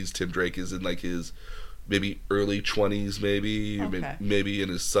 40s. Tim Drake is in like his maybe early 20s, maybe. Okay. Maybe,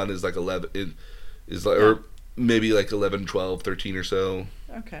 and his son is like 11, or maybe like 11, 12, 13 or so.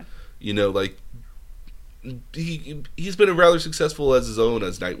 Okay. Like he's been rather successful as his own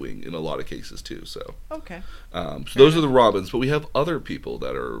as Nightwing in a lot of cases too. So okay. So those are the Robins, but we have other people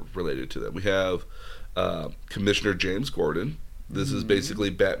that are related to them. We have Commissioner James Gordon. This is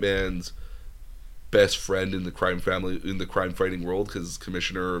basically Batman's best friend in the crime fighting world, because he's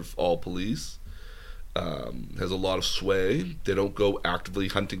commissioner of all police. Has a lot of sway. They don't go actively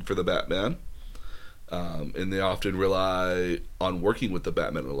hunting for the Batman. And they often rely on working with the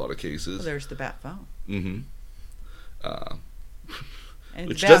Batman in a lot of cases. Well, there's the Bat phone. Mm-hmm.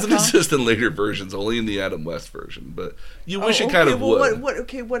 Which doesn't exist in later versions, only in the Adam West version. But you wish it kind of would.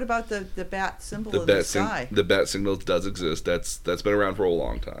 What about the bat symbol in the sky? The bat signal does exist. That's been around for a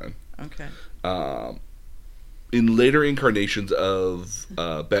long time. Okay. In later incarnations of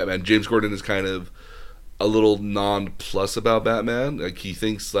Batman, James Gordon is kind of a little non-plus about Batman. Like, he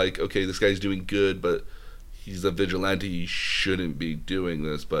thinks like, okay, this guy's doing good, but he's a vigilante. He shouldn't be doing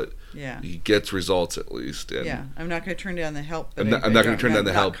this, but he gets results at least. And I'm not going to turn down the help. I'm not going to turn down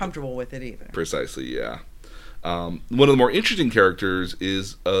the help. I'm not comfortable with it either. Precisely, yeah. One of the more interesting characters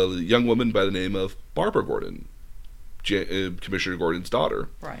is a young woman by the name of Barbara Gordon, Commissioner Gordon's daughter.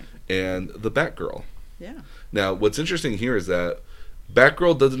 Right. And the Batgirl. Yeah. Now, what's interesting here is that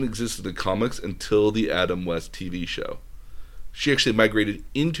Batgirl doesn't exist in the comics until the Adam West TV show. She actually migrated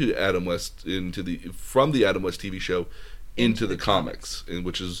into from the Adam West TV show into the comics,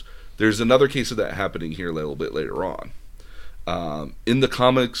 there's another case of that happening here a little bit later on. In the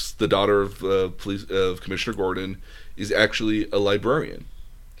comics, the daughter of Commissioner Gordon is actually a librarian.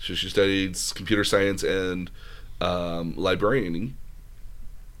 So she studies computer science and librarianing,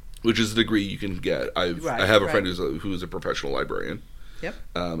 which is a degree you can get. I have a friend who's a professional librarian. Yep.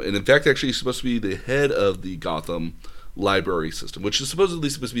 And in fact, actually, she's supposed to be the head of the Gotham library system, which is supposed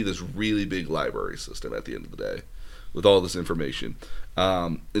to be this really big library system at the end of the day, with all this information.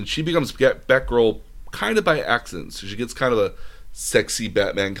 And she becomes Batgirl kind of by accident. So she gets kind of a sexy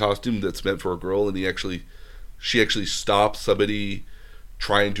Batman costume that's meant for a girl, and she actually stops somebody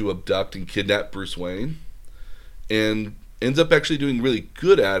trying to abduct and kidnap Bruce Wayne. and ends up actually doing really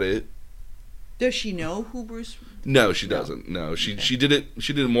good at it. Does she know who Bruce? No, she doesn't. No, she did it.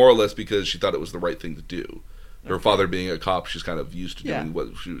 She did it more or less because she thought it was the right thing to do. Her father being a cop, she's kind of used to doing what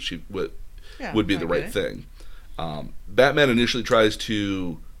would be the right thing. Batman initially tries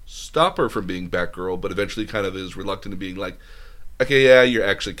to stop her from being Batgirl, but eventually kind of is reluctant to being like, okay, yeah, you're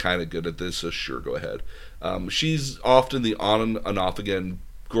actually kind of good at this, so sure, go ahead. She's often the on and off again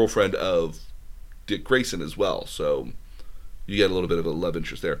girlfriend of Dick Grayson as well, so you get a little bit of a love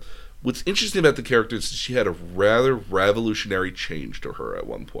interest there. What's interesting about the character is she had a rather revolutionary change to her at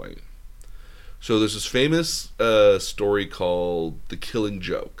one point. So there's this famous story called The Killing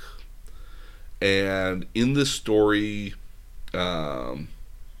Joke. And in this story, it's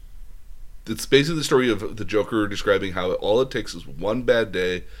basically the story of the Joker describing how all it takes is one bad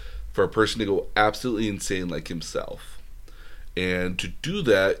day for a person to go absolutely insane like himself. And to do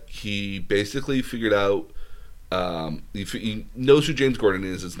that, he basically figured out, he knows who James Gordon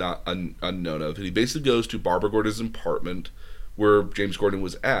is, it's not unknown of. And he basically goes to Barbara Gordon's apartment, where James Gordon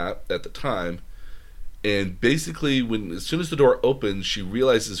was at the time. And basically, as soon as the door opens, she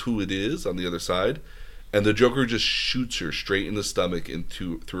realizes who it is on the other side, and the Joker just shoots her straight in the stomach and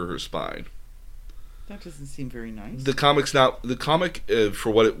through her spine. That doesn't seem very nice. The comic, for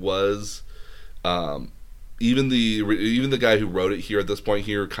what it was, even the guy who wrote it here at this point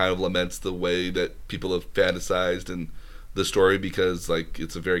here kind of laments the way that people have fantasized in the story, because like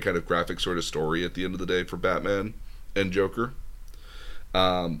it's a very kind of graphic sort of story at the end of the day for Batman and Joker.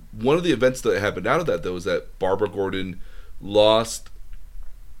 One of the events that happened out of that, though, is that Barbara Gordon lost.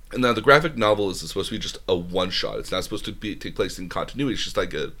 And now the graphic novel is supposed to be just a one-shot. It's not supposed to take place in continuity. It's just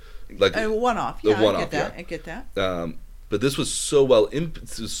like a one-off. Yeah, I get that. But this was so well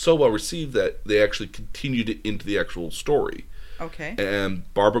received that they actually continued it into the actual story. Okay. And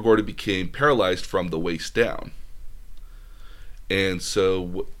Barbara Gordon became paralyzed from the waist down. And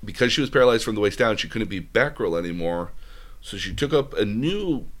so, because she was paralyzed from the waist down, she couldn't be Batgirl anymore. So she took up a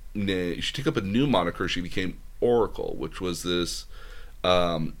new name. She took up a new moniker. She became Oracle, which was this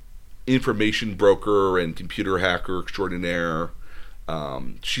information broker and computer hacker extraordinaire.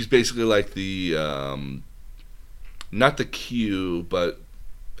 She's basically like the not the Q, but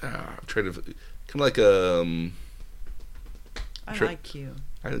I'm trying to kind of like I like Q.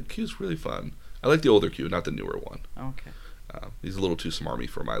 Q's really fun. I like the older Q, not the newer one. Okay. He's a little too smarmy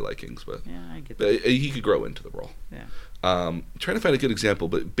for my likings, but yeah, I get that. He could grow into the role. Yeah. I'm trying to find a good example,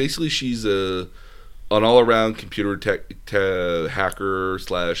 but basically she's an all-around computer tech hacker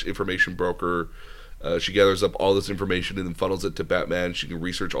 / information broker. She gathers up all this information and then funnels it to Batman. She can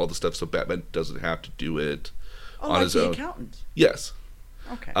research all the stuff so Batman doesn't have to do it on his own. Like the accountant? Yes.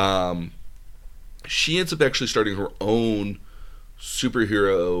 Okay. She ends up actually starting her own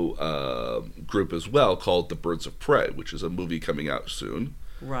superhero group as well, called The Birds of Prey, which is a movie coming out soon.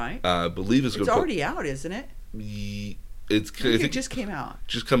 Right. I believe it's already out, isn't it? I think it just came out.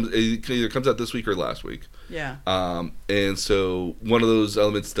 It either comes out this week or last week. Yeah. And so one of those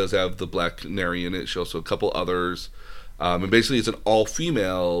elements does have the Black Canary in it. She also a couple others. And basically it's an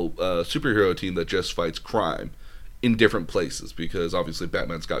all-female superhero team that just fights crime in different places, because obviously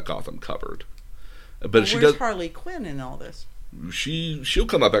Batman's got Gotham covered. But where's Harley Quinn in all this? She'll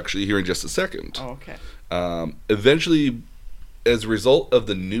come up actually here in just a second. Oh, okay. Eventually, as a result of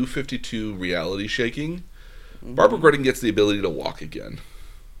the New 52 reality shaking, Barbara Gordon gets the ability to walk again,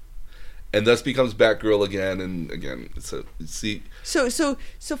 and thus becomes Batgirl again. And again, so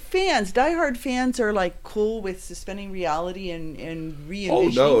fans, diehard fans, are like cool with suspending reality and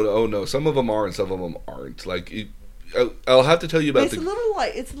re-envisioning. Oh no! Some of them are, and some of them aren't. Like, I'll have to tell you about. It's a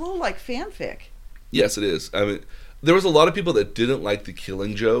little like fanfic. Yes, it is. I mean, there was a lot of people that didn't like The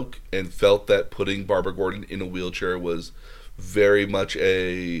Killing Joke and felt that putting Barbara Gordon in a wheelchair was very much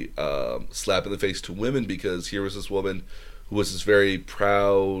a slap in the face to women, because here was this woman who was this very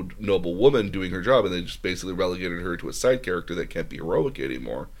proud, noble woman doing her job, and they just basically relegated her to a side character that can't be heroic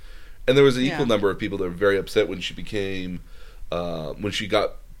anymore. And there was an equal number of people that were very upset when she became, when she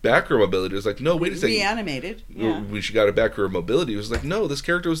got back her mobility. It was like, no, wait a second. Reanimated. Yeah. When she got her back her mobility, it was like, no, this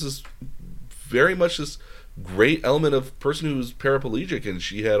character was this very much this great element of person who was paraplegic, and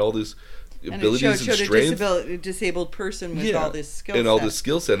she had all these abilities and strength. A disabled person with all this skill set. And all this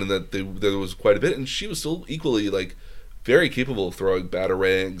skill set, and that there was quite a bit, and she was still equally like very capable of throwing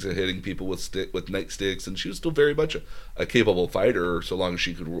batarangs and hitting people with nightsticks, and she was still very much a capable fighter so long as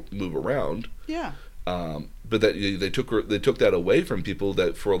she could move around. Yeah. But that they took that away from people.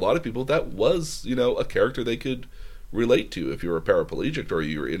 That for a lot of people that was a character they could relate to if you're a paraplegic or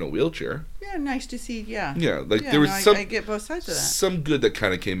you're in a wheelchair. Yeah, nice to see. Yeah. Yeah, like Yeah, there was no, some. I get both sides of that. Some good that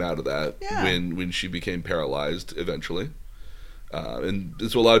kind of came out of that Yeah. when she became paralyzed eventually, and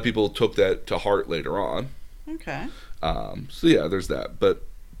so a lot of people took that to heart later on. Okay. So yeah, there's that. But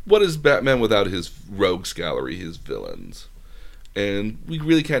what is Batman without his rogues gallery, his villains? And we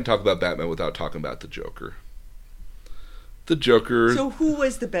really can't talk about Batman without talking about the Joker. The Joker. So who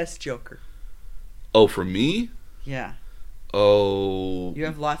was the best Joker? Oh, for me? Yeah. Oh. You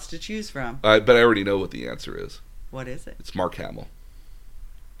have lots to choose from. But I already know what the answer is. What is it? It's Mark Hamill.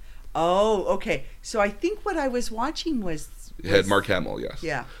 Oh, okay. So I think what I was watching was It had Mark Hamill, yes.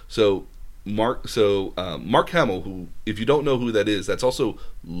 Yeah. So Mark Hamill, who, if you don't know who that is, that's also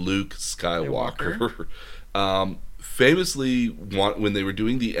Luke Skywalker. Famously, when they were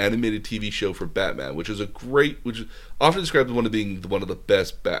doing the animated TV show for Batman, which is often described as one of the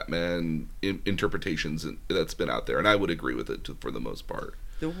best Batman interpretations that's been out there, and I would agree with it for the most part.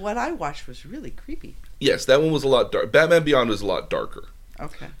 What I watched was really creepy. Yes, that one was a lot dark. Batman Beyond was a lot darker.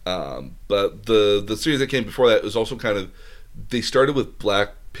 Okay. But the series that came before that was also kind of, they started with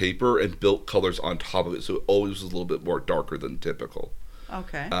black paper and built colors on top of it, so it always was a little bit more darker than typical.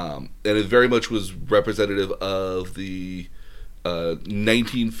 Okay. And it very much was representative of the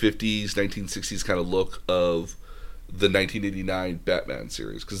 1950s, 1960s kind of look of the 1989 Batman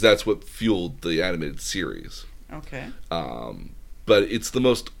series, because that's what fueled the animated series. Okay. But it's the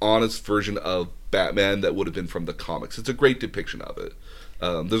most honest version of Batman that would have been from the comics. It's a great depiction of it.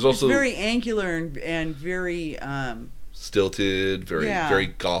 There's also it's very angular and very stilted, very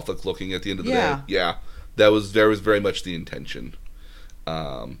gothic looking at the end of the day. Yeah, that was very much the intention.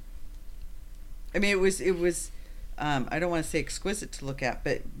 I mean, it was. I don't want to say exquisite to look at,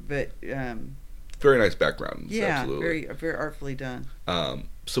 but very nice background. Yeah, absolutely. very artfully done.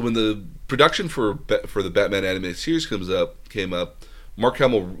 So when the production for the Batman animated series came up, Mark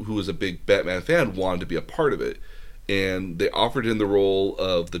Hamill, who was a big Batman fan, wanted to be a part of it, and they offered him the role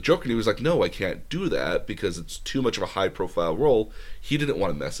of the Joker, and he was like, "No, I can't do that because it's too much of a high-profile role." He didn't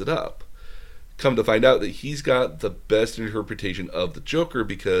want to mess it up. Come to find out that he's got the best interpretation of the Joker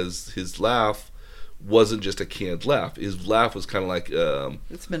because his laugh wasn't just a canned laugh. His laugh was kind of like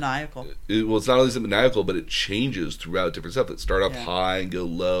it's maniacal. It's not only is it maniacal, but it changes throughout different stuff. It start off high and go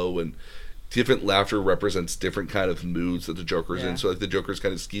low, and different laughter represents different kind of moods that the Joker's in. So like the Joker's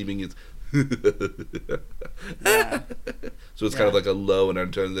kind of scheming, it's so it's kind of like a low and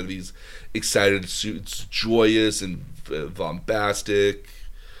undertone. Then he's excited, it's joyous and bombastic.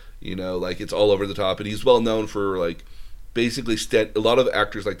 You know, like it's all over the top, and he's well known for like basically a lot of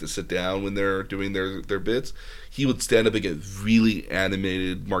actors like to sit down when they're doing their bits. He would stand up and get really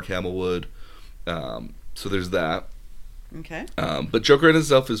animated. Mark Hamill would. So there's that. Okay. But Joker in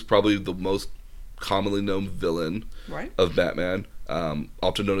itself is probably the most commonly known villain of Batman.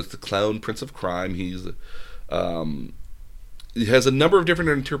 Often known as the Clown Prince of Crime. He has a number of different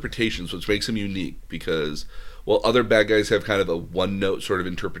interpretations, which makes him unique because while other bad guys have kind of a one-note sort of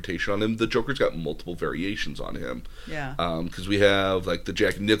interpretation on him, the Joker's got multiple variations on him. Yeah. Because we have like the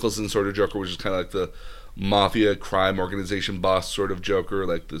Jack Nicholson sort of Joker, which is kind of like the mafia crime organization boss sort of Joker,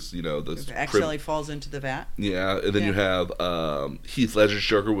 like this, this accidentally falls into the vat. Yeah, and then you have Heath Ledger's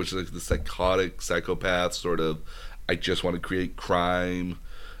Joker, which is like the psychotic psychopath sort of. I just want to create crime.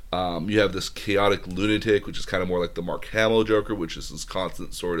 You have this chaotic lunatic, which is kind of more like the Mark Hamill Joker, which is this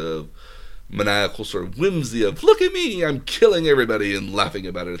constant sort of maniacal sort of whimsy of look at me, I'm killing everybody and laughing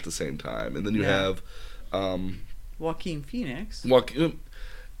about it at the same time. And then you have Joaquin Phoenix.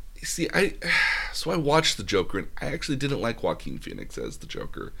 See, I watched the Joker and I actually didn't like Joaquin Phoenix as the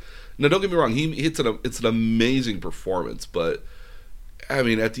Joker. Now, don't get me wrong, it's an amazing performance, but I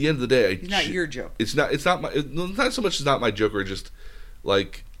mean, at the end of the day, he's not your Joker. It's not so much. It's not my Joker. Just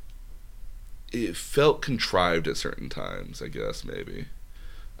like it felt contrived at certain times. I guess maybe.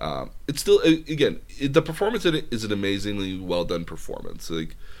 It's still the performance in it is an amazingly well done performance.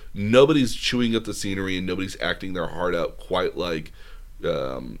 Like nobody's chewing up the scenery and nobody's acting their heart out quite like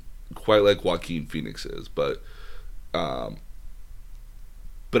Joaquin Phoenix is. But if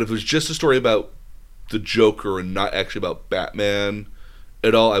it was just a story about the Joker and not actually about Batman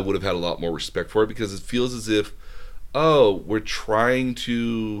at all, I would have had a lot more respect for it because it feels as if, we're trying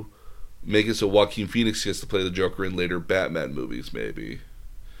to make it so Joaquin Phoenix gets to play the Joker in later Batman movies, maybe.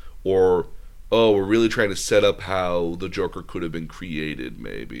 Or, we're really trying to set up how the Joker could have been created,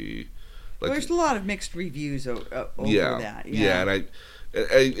 maybe. Like, there's a lot of mixed reviews over that. Yeah, and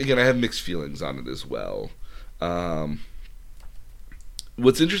I have mixed feelings on it as well.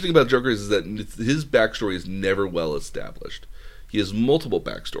 What's interesting about Joker is that his backstory is never well established. He has multiple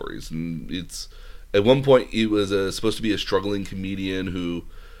backstories, and At one point, he was supposed to be a struggling comedian who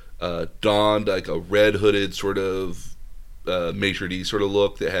donned like a red hooded sort of maitre d' sort of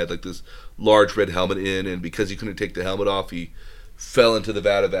look that had like this large red helmet in, and because he couldn't take the helmet off, he fell into the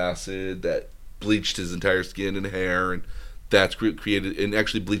vat of acid that bleached his entire skin and hair, and that's created and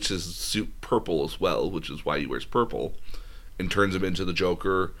actually bleached his suit purple as well, which is why he wears purple, and turns him into the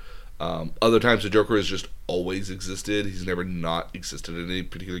Joker. Other times the Joker has just always existed. He's never not existed at any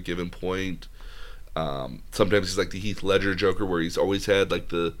particular given point. Sometimes he's like the Heath Ledger Joker, where he's always had like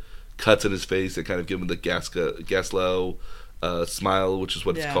the cuts in his face that kind of give him the Gaslow smile, which is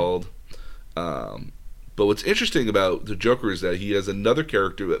what it's called. But what's interesting about the Joker is that he has another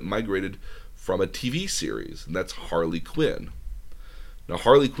character that migrated from a TV series, and that's Harley Quinn. Now,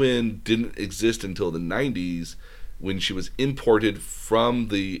 Harley Quinn didn't exist until the 90s, when she was imported from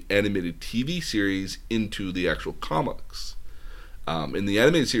the animated TV series into the actual comics. In the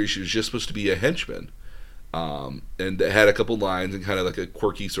animated series, she was just supposed to be a henchman, and had a couple lines and kind of like a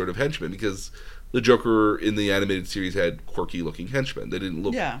quirky sort of henchman, because the Joker in the animated series had quirky looking henchmen. They didn't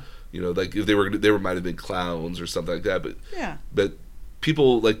look, like if they might have been clowns or something like that. But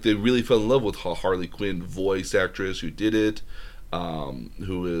people they really fell in love with Harley Quinn voice actress who did it,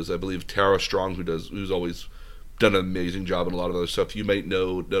 who is, I believe, Tara Strong, who's always done an amazing job in a lot of other stuff. You might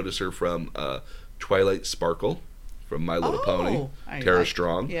notice her from Twilight Sparkle, from My Little Pony. Tara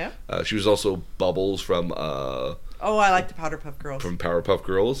Strong. Yeah. She was also Bubbles from I like the Powerpuff Girls. From Powerpuff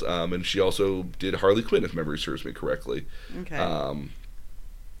Girls. And she also did Harley Quinn, if memory serves me correctly. Okay.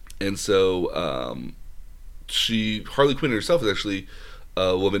 And so Harley Quinn herself is actually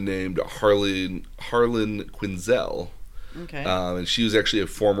a woman named Harlan Quinzel. Okay. And she was actually a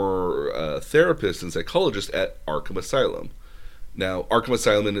former therapist and psychologist at Arkham Asylum. Now, Arkham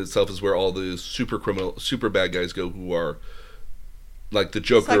Asylum in itself is where all the super bad guys go, who are like the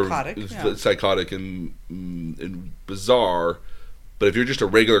Joker, psychotic and bizarre. But if you're just a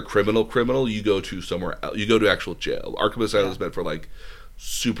regular criminal, you go to somewhere else. You go to actual jail. Arkham Asylum is meant for like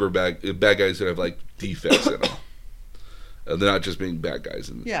super bad guys that have like defects in them. They're not just being bad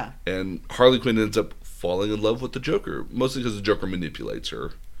guys. And Harley Quinn ends up falling in love with the Joker, mostly because the Joker manipulates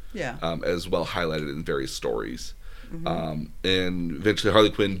her. Yeah. As well highlighted in various stories. Mm-hmm. And eventually Harley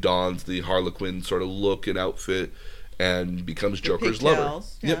Quinn dons the Harlequin sort of look and outfit and becomes Joker's lover.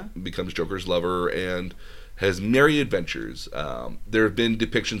 Yeah. Becomes Joker's lover and has merry adventures. There have been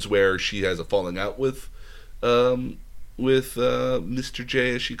depictions where she has a falling out with Mr.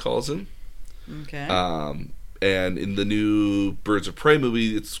 J, as she calls him. Okay. And in the new Birds of Prey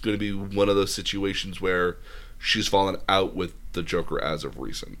movie, it's going to be one of those situations where she's fallen out with the Joker as of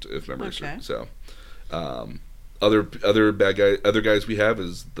recent, if memory serves. So, other guys we have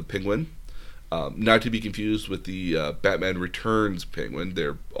is the Penguin, not to be confused with the Batman Returns Penguin.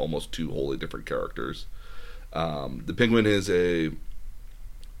 They're almost two wholly different characters. The Penguin is a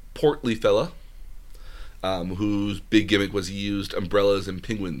portly fella whose big gimmick was he used umbrellas and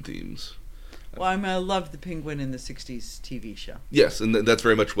penguin themes. Well, I loved the Penguin in the '60s TV show. Yes, and that's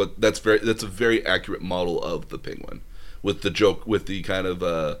very much that's a very accurate model of the Penguin, with the kind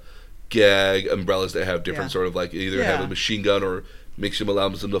of gag umbrellas that have different sort of like either have a machine gun or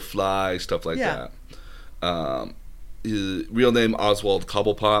allows them to fly, stuff like that. His real name Oswald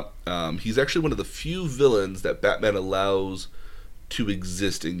Cobblepot. He's actually one of the few villains that Batman allows to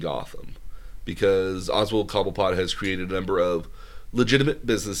exist in Gotham, because Oswald Cobblepot has created a number of legitimate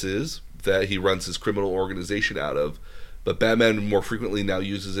businesses that he runs his criminal organization out of, but Batman more frequently now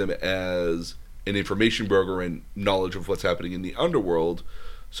uses him as an information broker and knowledge of what's happening in the underworld,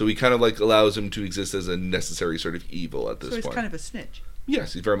 so he kind of like allows him to exist as a necessary sort of evil at this point. So he's kind of a snitch.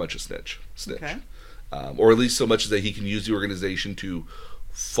 Yes, he's very much a snitch. Okay. Or at least so much as that he can use the organization to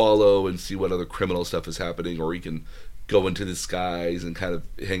follow and see what other criminal stuff is happening, or he can go into the skies and kind of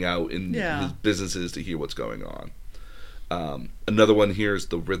hang out in his businesses to hear what's going on. Another one here is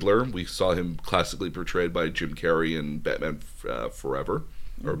the Riddler. We saw him classically portrayed by Jim Carrey in Batman Forever,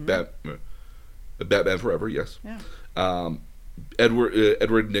 or Batman Forever. Yes. Yeah. Edward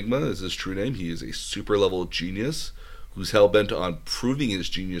Nygma is his true name. He is a super level genius who's hell bent on proving his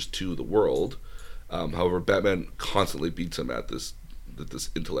genius to the world. However, Batman constantly beats him at this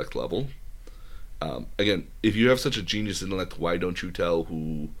intellect level. Again, if you have such a genius intellect, why don't you tell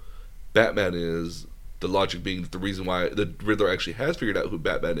who Batman is? The logic being that the reason why the Riddler actually has figured out who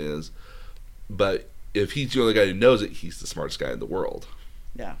Batman is, but if he's the only guy who knows it, he's the smartest guy in the world.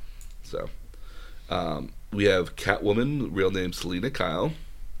 Yeah. So, we have Catwoman, real name Selina Kyle.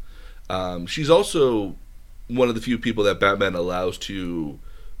 She's also one of the few people that Batman allows to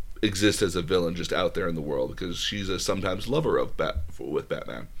exist as a villain just out there in the world, because she's a sometimes lover of with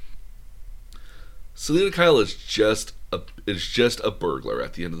Batman. Selena Kyle is just a burglar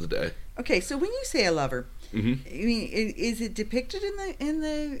at the end of the day. Okay, so when you say a lover, Hmm. I mean, is it depicted in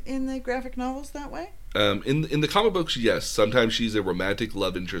the graphic novels that way? In the comic books, yes. Sometimes she's a romantic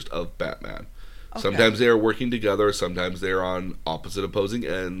love interest of Batman. Okay. Sometimes they are working together. Sometimes they are on opposite opposing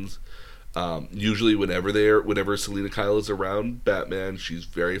ends. Usually, whenever Selena Kyle is around Batman, she's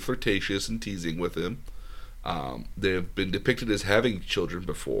very flirtatious and teasing with him. They have been depicted as having children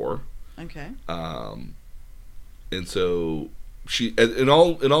before, Okay. and so in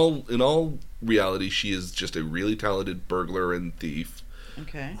all reality, she is just a really talented burglar and thief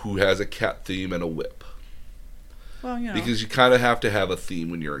Okay. who has a cat theme and a whip. Well, Because you kind of have to have a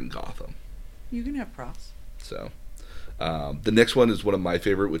theme when you're in Gotham. you can have props. So, the next one is one of my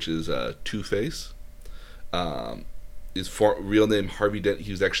favorite, which is Two-Face. His real name Harvey Dent.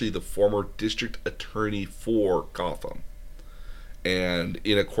 He was actually the former district attorney for Gotham. And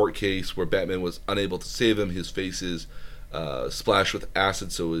in a court case where Batman was unable to save him, his face is splashed with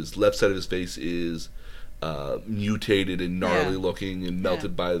acid, so his left side of his face is mutated and gnarly looking and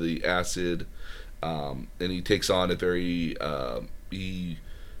melted by the acid. And he takes on he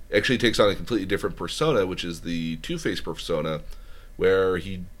actually takes on a completely different persona, which is the Two-Face persona, where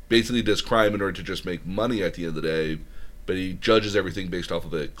he basically does crime in order to just make money at the end of the day, but he judges everything based off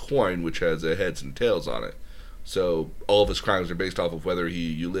of a coin which has a heads and tails on it. So all of his crimes are based off of whether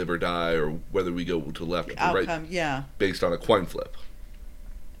you live or die, or whether we go to the left or the Outcome, right, based on a coin flip.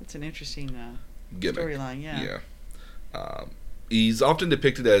 That's an interesting Gimmick. storyline. Yeah. He's often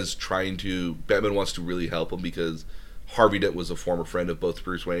depicted as Batman wants to really help him because Harvey Dent was a former friend of both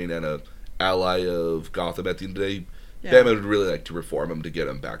Bruce Wayne and a ally of Gotham at the end of the day. Yeah. Batman would really like to reform him to get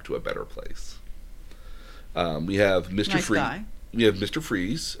him back to a better place. We have Mr. Nice Freeze. guy. We have Mr.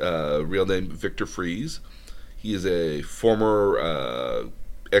 Freeze, real name Victor Freeze. He is a former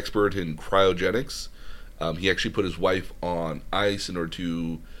expert in cryogenics. He actually put his wife on ice in order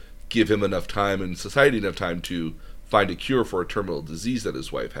to give him enough time and society enough time to find a cure for a terminal disease that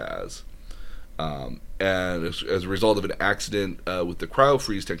his wife has. And as a result of an accident with the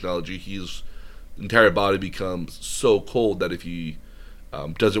cryo-freeze technology, his entire body becomes so cold that if he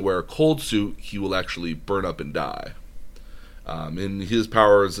doesn't wear a cold suit, he will actually burn up and die. And his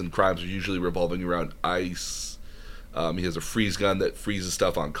powers and crimes are usually revolving around ice. He has a freeze gun that freezes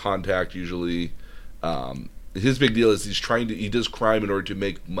stuff on contact, usually. His big deal is he does crime in order to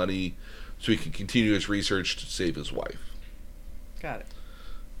make money so he can continue his research to save his wife. Got it.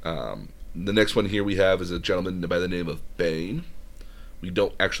 The next one here we have is a gentleman by the name of Bane. We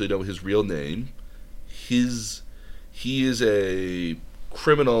don't actually know his real name. He is a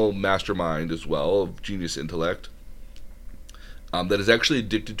criminal mastermind as well, of genius intellect, that is actually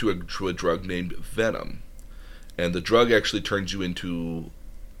addicted to a drug named Venom. And the drug actually turns you into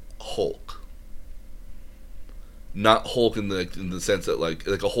Hulk. Not Hulk in the sense that like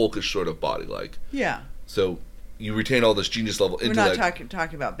a Hulkish sort of body, like. Yeah. So you retain all this genius level intellect. We're not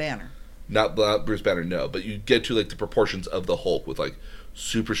talking about Banner. Not Bruce Banner, no, but you get to like the proportions of the Hulk with like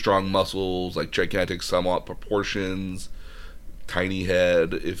super strong muscles, like gigantic somewhat proportions, tiny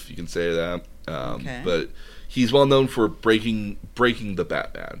head, if you can say that. Okay. But he's well known for breaking the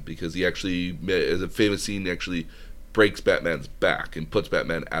Batman, because he actually, as a famous scene, actually breaks Batman's back and puts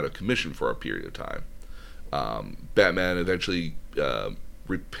Batman out of commission for a period of time. Batman eventually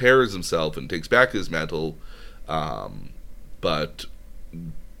repairs himself and takes back his mantle, but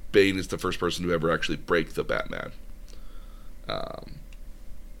Bane is the first person to ever actually break the Batman.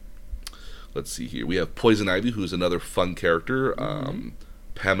 Let's see here. We have Poison Ivy, who's another fun character.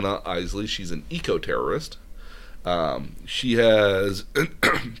 Pamela Isley, she's an eco-terrorist. She has,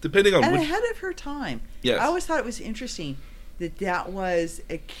 depending on and which... ahead of her time. Yes. I always thought it was interesting that was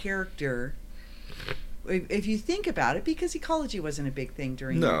a character. If you think about it, because ecology wasn't a big thing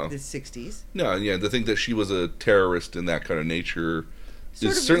during the 60s. No, yeah, to think that she was a terrorist in that kind of nature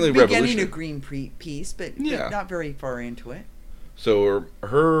Sort is of certainly beginning revolutionary. a Greenpeace, but not very far into it. So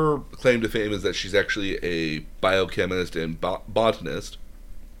her claim to fame is that she's actually a biochemist and botanist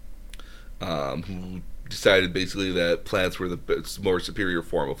who decided basically that plants were the more superior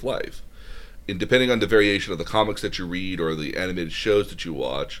form of life. And depending on the variation of the comics that you read or the animated shows that you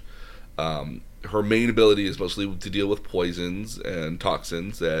watch, her main ability is mostly to deal with poisons and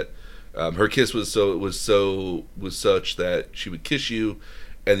toxins. That her kiss was such that she would kiss you,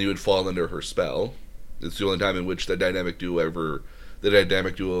 and you would fall under her spell. It's the only time in which the dynamic duo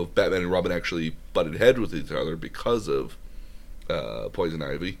of Batman and Robin actually butted heads with each other because of Poison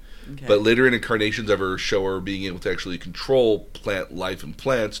Ivy. Okay. But later in incarnations of her show her being able to actually control plant life and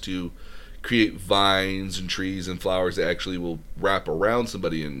plants to create vines and trees and flowers that actually will wrap around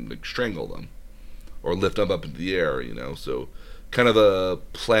somebody and like, strangle them. or lift them up into the air. So kind of a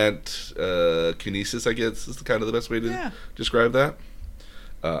plant kinesis, I guess, is kind of the best way to describe that.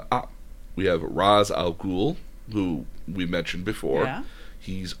 We have Ra's al Ghul, who we mentioned before. Yeah.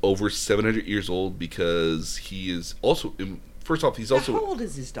 He's over 700 years old because he is also. First off, he's also. How old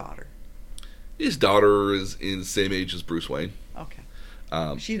is his daughter? His daughter is in the same age as Bruce Wayne. Okay.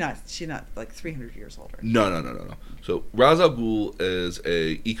 She's not like 300 years older. No. So Ra's al Ghul is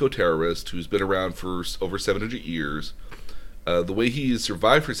a eco-terrorist who's been around for over 700 years. The way he has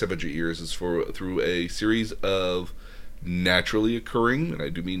survived for 700 years is through a series of naturally occurring, and I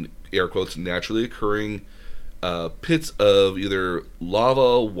do mean air quotes, naturally occurring pits of either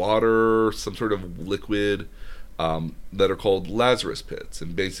lava, water, some sort of liquid that are called Lazarus pits.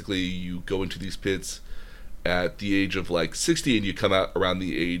 And basically you go into these pits at the age of like 60 and you come out around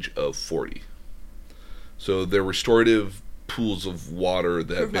the age of 40. So they're restorative pools of water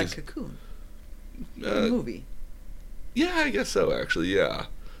that... Sort of like Cocoon. The movie. Yeah, I guess so, actually, yeah.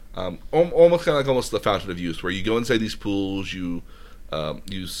 Almost kind of like almost the Fountain of Youth, where you go inside these pools, you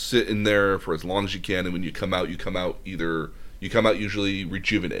sit in there for as long as you can, and when you come out usually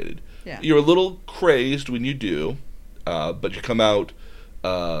rejuvenated. Yeah. You're a little crazed when you do, but you come out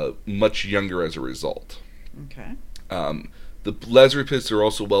much younger as a result. Okay. The Lazarus pits are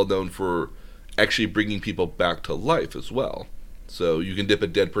also well known for actually bringing people back to life as well. So you can dip a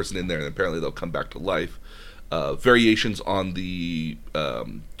dead person in there, and apparently they'll come back to life. Variations on the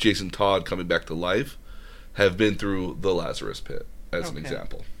Jason Todd coming back to life have been through the Lazarus pit, as an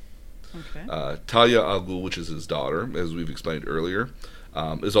example. Okay. Talia al Ghul, which is his daughter, as we've explained earlier,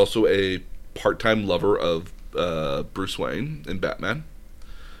 is also a part-time lover of Bruce Wayne and Batman.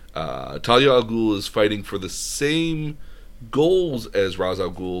 Talia al Ghul is fighting for the same goals as Ra's al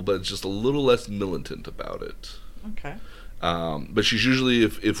Ghul, but it's just a little less militant about it. Okay. But she's usually,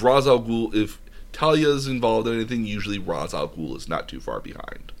 if Ra's al Ghul, if Talia's involved in anything, usually Ra's al Ghul is not too far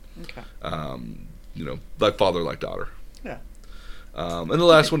behind. Okay. Like father, like daughter. Yeah. And the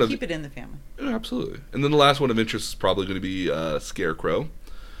last one of... Keep it in the family. Yeah, absolutely. And then the last one of interest is probably going to be Scarecrow.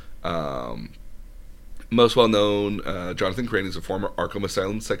 Most well-known, Jonathan Crane is a former Arkham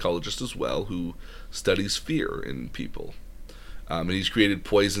Asylum psychologist as well, who studies fear in people. And he's created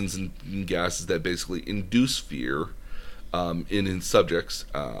poisons and gases that basically induce fear in his subjects.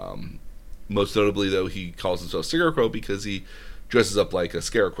 Most notably, though, he calls himself Scarecrow because he dresses up like a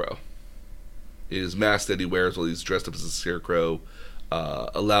scarecrow. His mask that he wears while he's dressed up as a scarecrow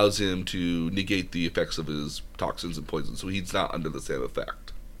allows him to negate the effects of his toxins and poisons, so he's not under the same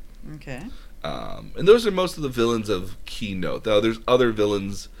effect. Okay. And those are most of the villains of key note. Though there's other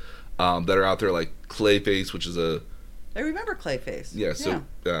villains that are out there, like Clayface, which is I remember Clayface. Yeah, so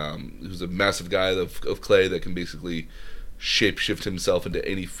who's a massive guy of clay that can basically shapeshift himself into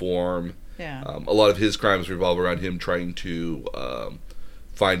any form. Yeah. A lot of his crimes revolve around him trying to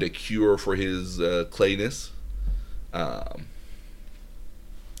find a cure for his clayness.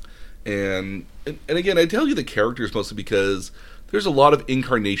 And again, I tell you the characters mostly because there's a lot of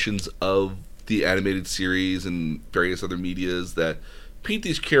incarnations of the animated series and various other medias that paint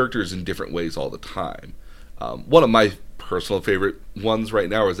these characters in different ways all the time. One of my personal favorite ones right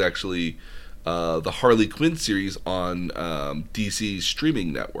now is actually the Harley Quinn series on DC's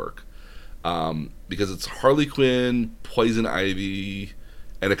streaming network. Because it's Harley Quinn, Poison Ivy,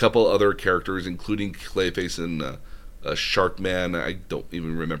 and a couple other characters, including Clayface and Sharkman. I don't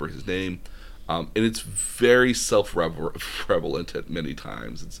even remember his name. And it's very self-prevalent at many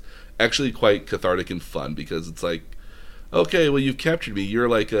times. It's actually quite cathartic and fun because it's like, okay, well, you've captured me. You're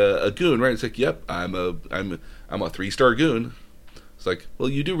like a goon, right? It's like, yep, I'm a 3-star goon. It's like, well,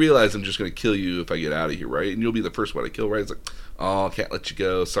 you do realize I'm just going to kill you if I get out of here, right? And you'll be the first one I kill, right? It's like, oh, I can't let you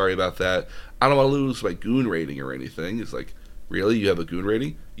go. Sorry about that. I don't want to lose my goon rating or anything. It's like, really? You have a goon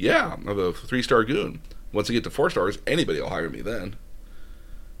rating? Yeah, I'm a 3-star goon. Once I get to 4 stars, anybody will hire me then.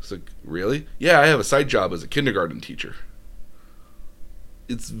 It's like, really? Yeah, I have a side job as a kindergarten teacher.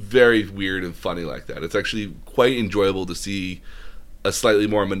 It's very weird and funny like that. It's actually quite enjoyable to see a slightly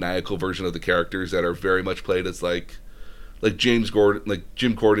more maniacal version of the characters that are very much played as like Jim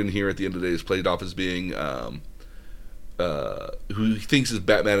Gordon here at the end of the day is played off as being who thinks his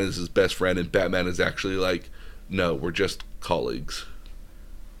Batman is his best friend, and Batman is actually like, no, we're just colleagues.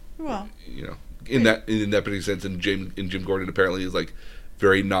 Well, in that particular sense, and Jim Gordon apparently is like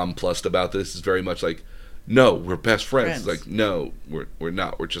very nonplussed about this. Is very much like, no, we're best friends. It's like, no, we're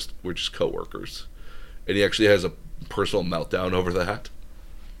not. We're just coworkers. And he actually has a personal meltdown over that.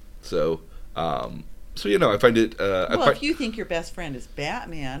 So I find it. If you think your best friend is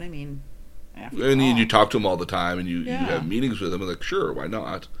Batman, I mean, you talk to him all the time, and you have meetings with him. I'm like, sure, why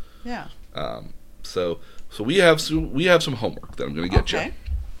not? Yeah. So we have some homework that I'm going to get Okay.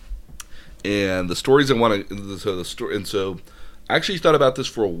 you. And the stories I want to, so I actually thought about this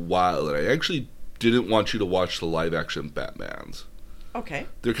for a while, and I actually didn't want you to watch the live action Batmans. Okay.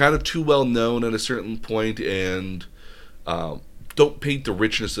 They're kind of too well known at a certain point, and don't paint the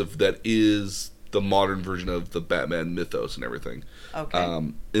richness of that is the modern version of the Batman mythos and everything.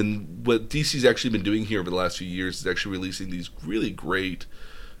 Okay. And what DC's actually been doing here over the last few years is actually releasing these really great,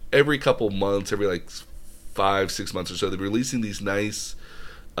 every couple months, every like 5-6 months or so, they're releasing these nice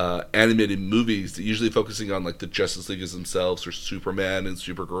animated movies that usually focusing on like the Justice League themselves, or Superman and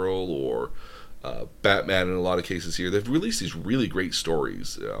Supergirl, or Batman in a lot of cases here. They've released these really great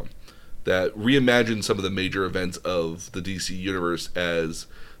stories that reimagine some of the major events of the DC universe as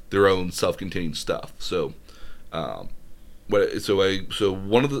their own self-contained stuff. So, a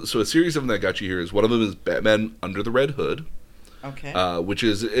series of them that I got you here is, one of them is Batman Under the Red Hood, Okay. which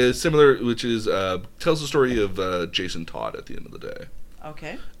is similar, tells the story of Jason Todd at the end of the day.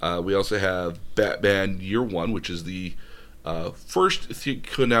 Okay. We also have Batman Year One, which is the first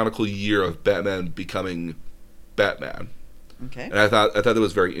canonical year of Batman becoming Batman. Okay. And I thought that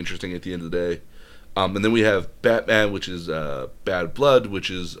was very interesting at the end of the day. And then we have Batman, which is Bad Blood, which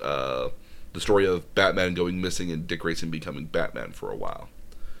is the story of Batman going missing and Dick Grayson becoming Batman for a while.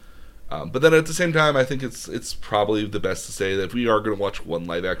 But then at the same time, I think it's probably the best to say that if we are going to watch one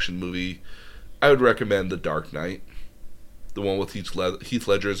live action movie, I would recommend The Dark Knight, the one with Heath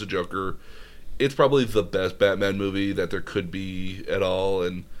Ledger as a Joker. It's probably the best Batman movie that there could be at all,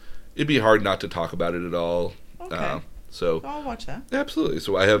 and it'd be hard not to talk about it at all. Okay. So I'll watch that. absolutely.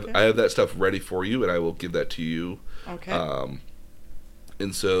 So I have that stuff ready for you, and I will give that to you. Okay.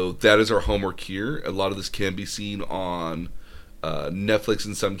 And so that is our homework here. A lot of this can be seen on Netflix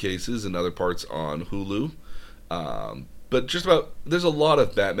in some cases, and other parts on Hulu. But there's a lot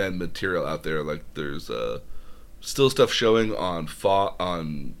of Batman material out there. Like there's still stuff showing on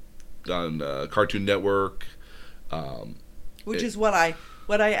Cartoon Network, Which is what I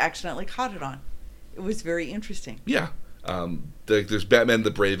accidentally caught it on. It was very interesting. yeah. There's Batman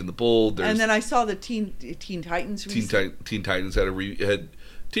the Brave and the Bold. And then I saw the Teen Titans. Teen Titans Teen Titans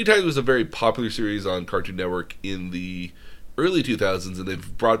was a very popular series on Cartoon Network in the early 2000s, and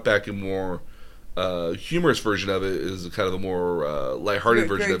they've brought back a more humorous version of it. Is kind of a more lighthearted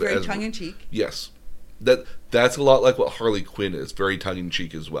version of it. Very tongue in cheek. Yes, that's a lot like what Harley Quinn is. Very tongue in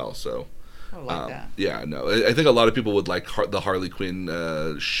cheek as well. So. I like that. Yeah, no, I think a lot of people would like the Harley Quinn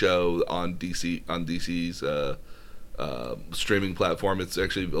show on DC's streaming platform. It's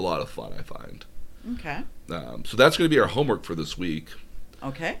actually a lot of fun, I find. Okay. So that's going to be our homework for this week.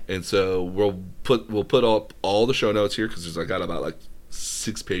 Okay. And so we'll put up all the show notes here, because I got about like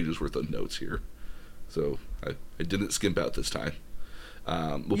 6 pages worth of notes here. So I didn't skimp out this time.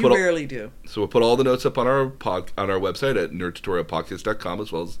 You rarely do. So we'll put all the notes up on our website at nerdtutorialpodcast.com,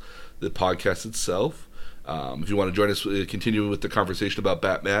 as well as the podcast itself. If you want to join us, continue with the conversation about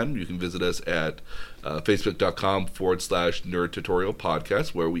Batman, you can visit us at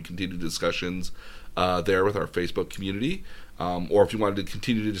facebook.com/nerdtutorialpodcast, where we continue discussions there with our Facebook community. Or if you wanted to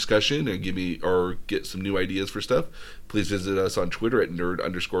continue the discussion and get some new ideas for stuff, please visit us on Twitter at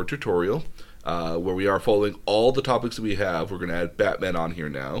nerd_tutorial. Where we are following all the topics that we have. We're going to add Batman on here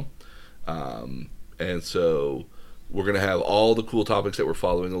now. And so we're going to have all the cool topics that we're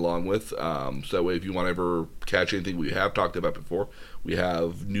following along with. So that way, if you want to ever catch anything we have talked about before, we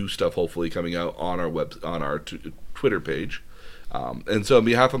have new stuff hopefully coming out on our Twitter page. And so on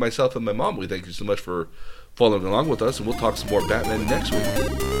behalf of myself and my mom, we thank you so much for following along with us, and we'll talk some more Batman next week.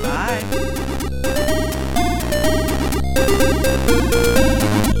 Bye.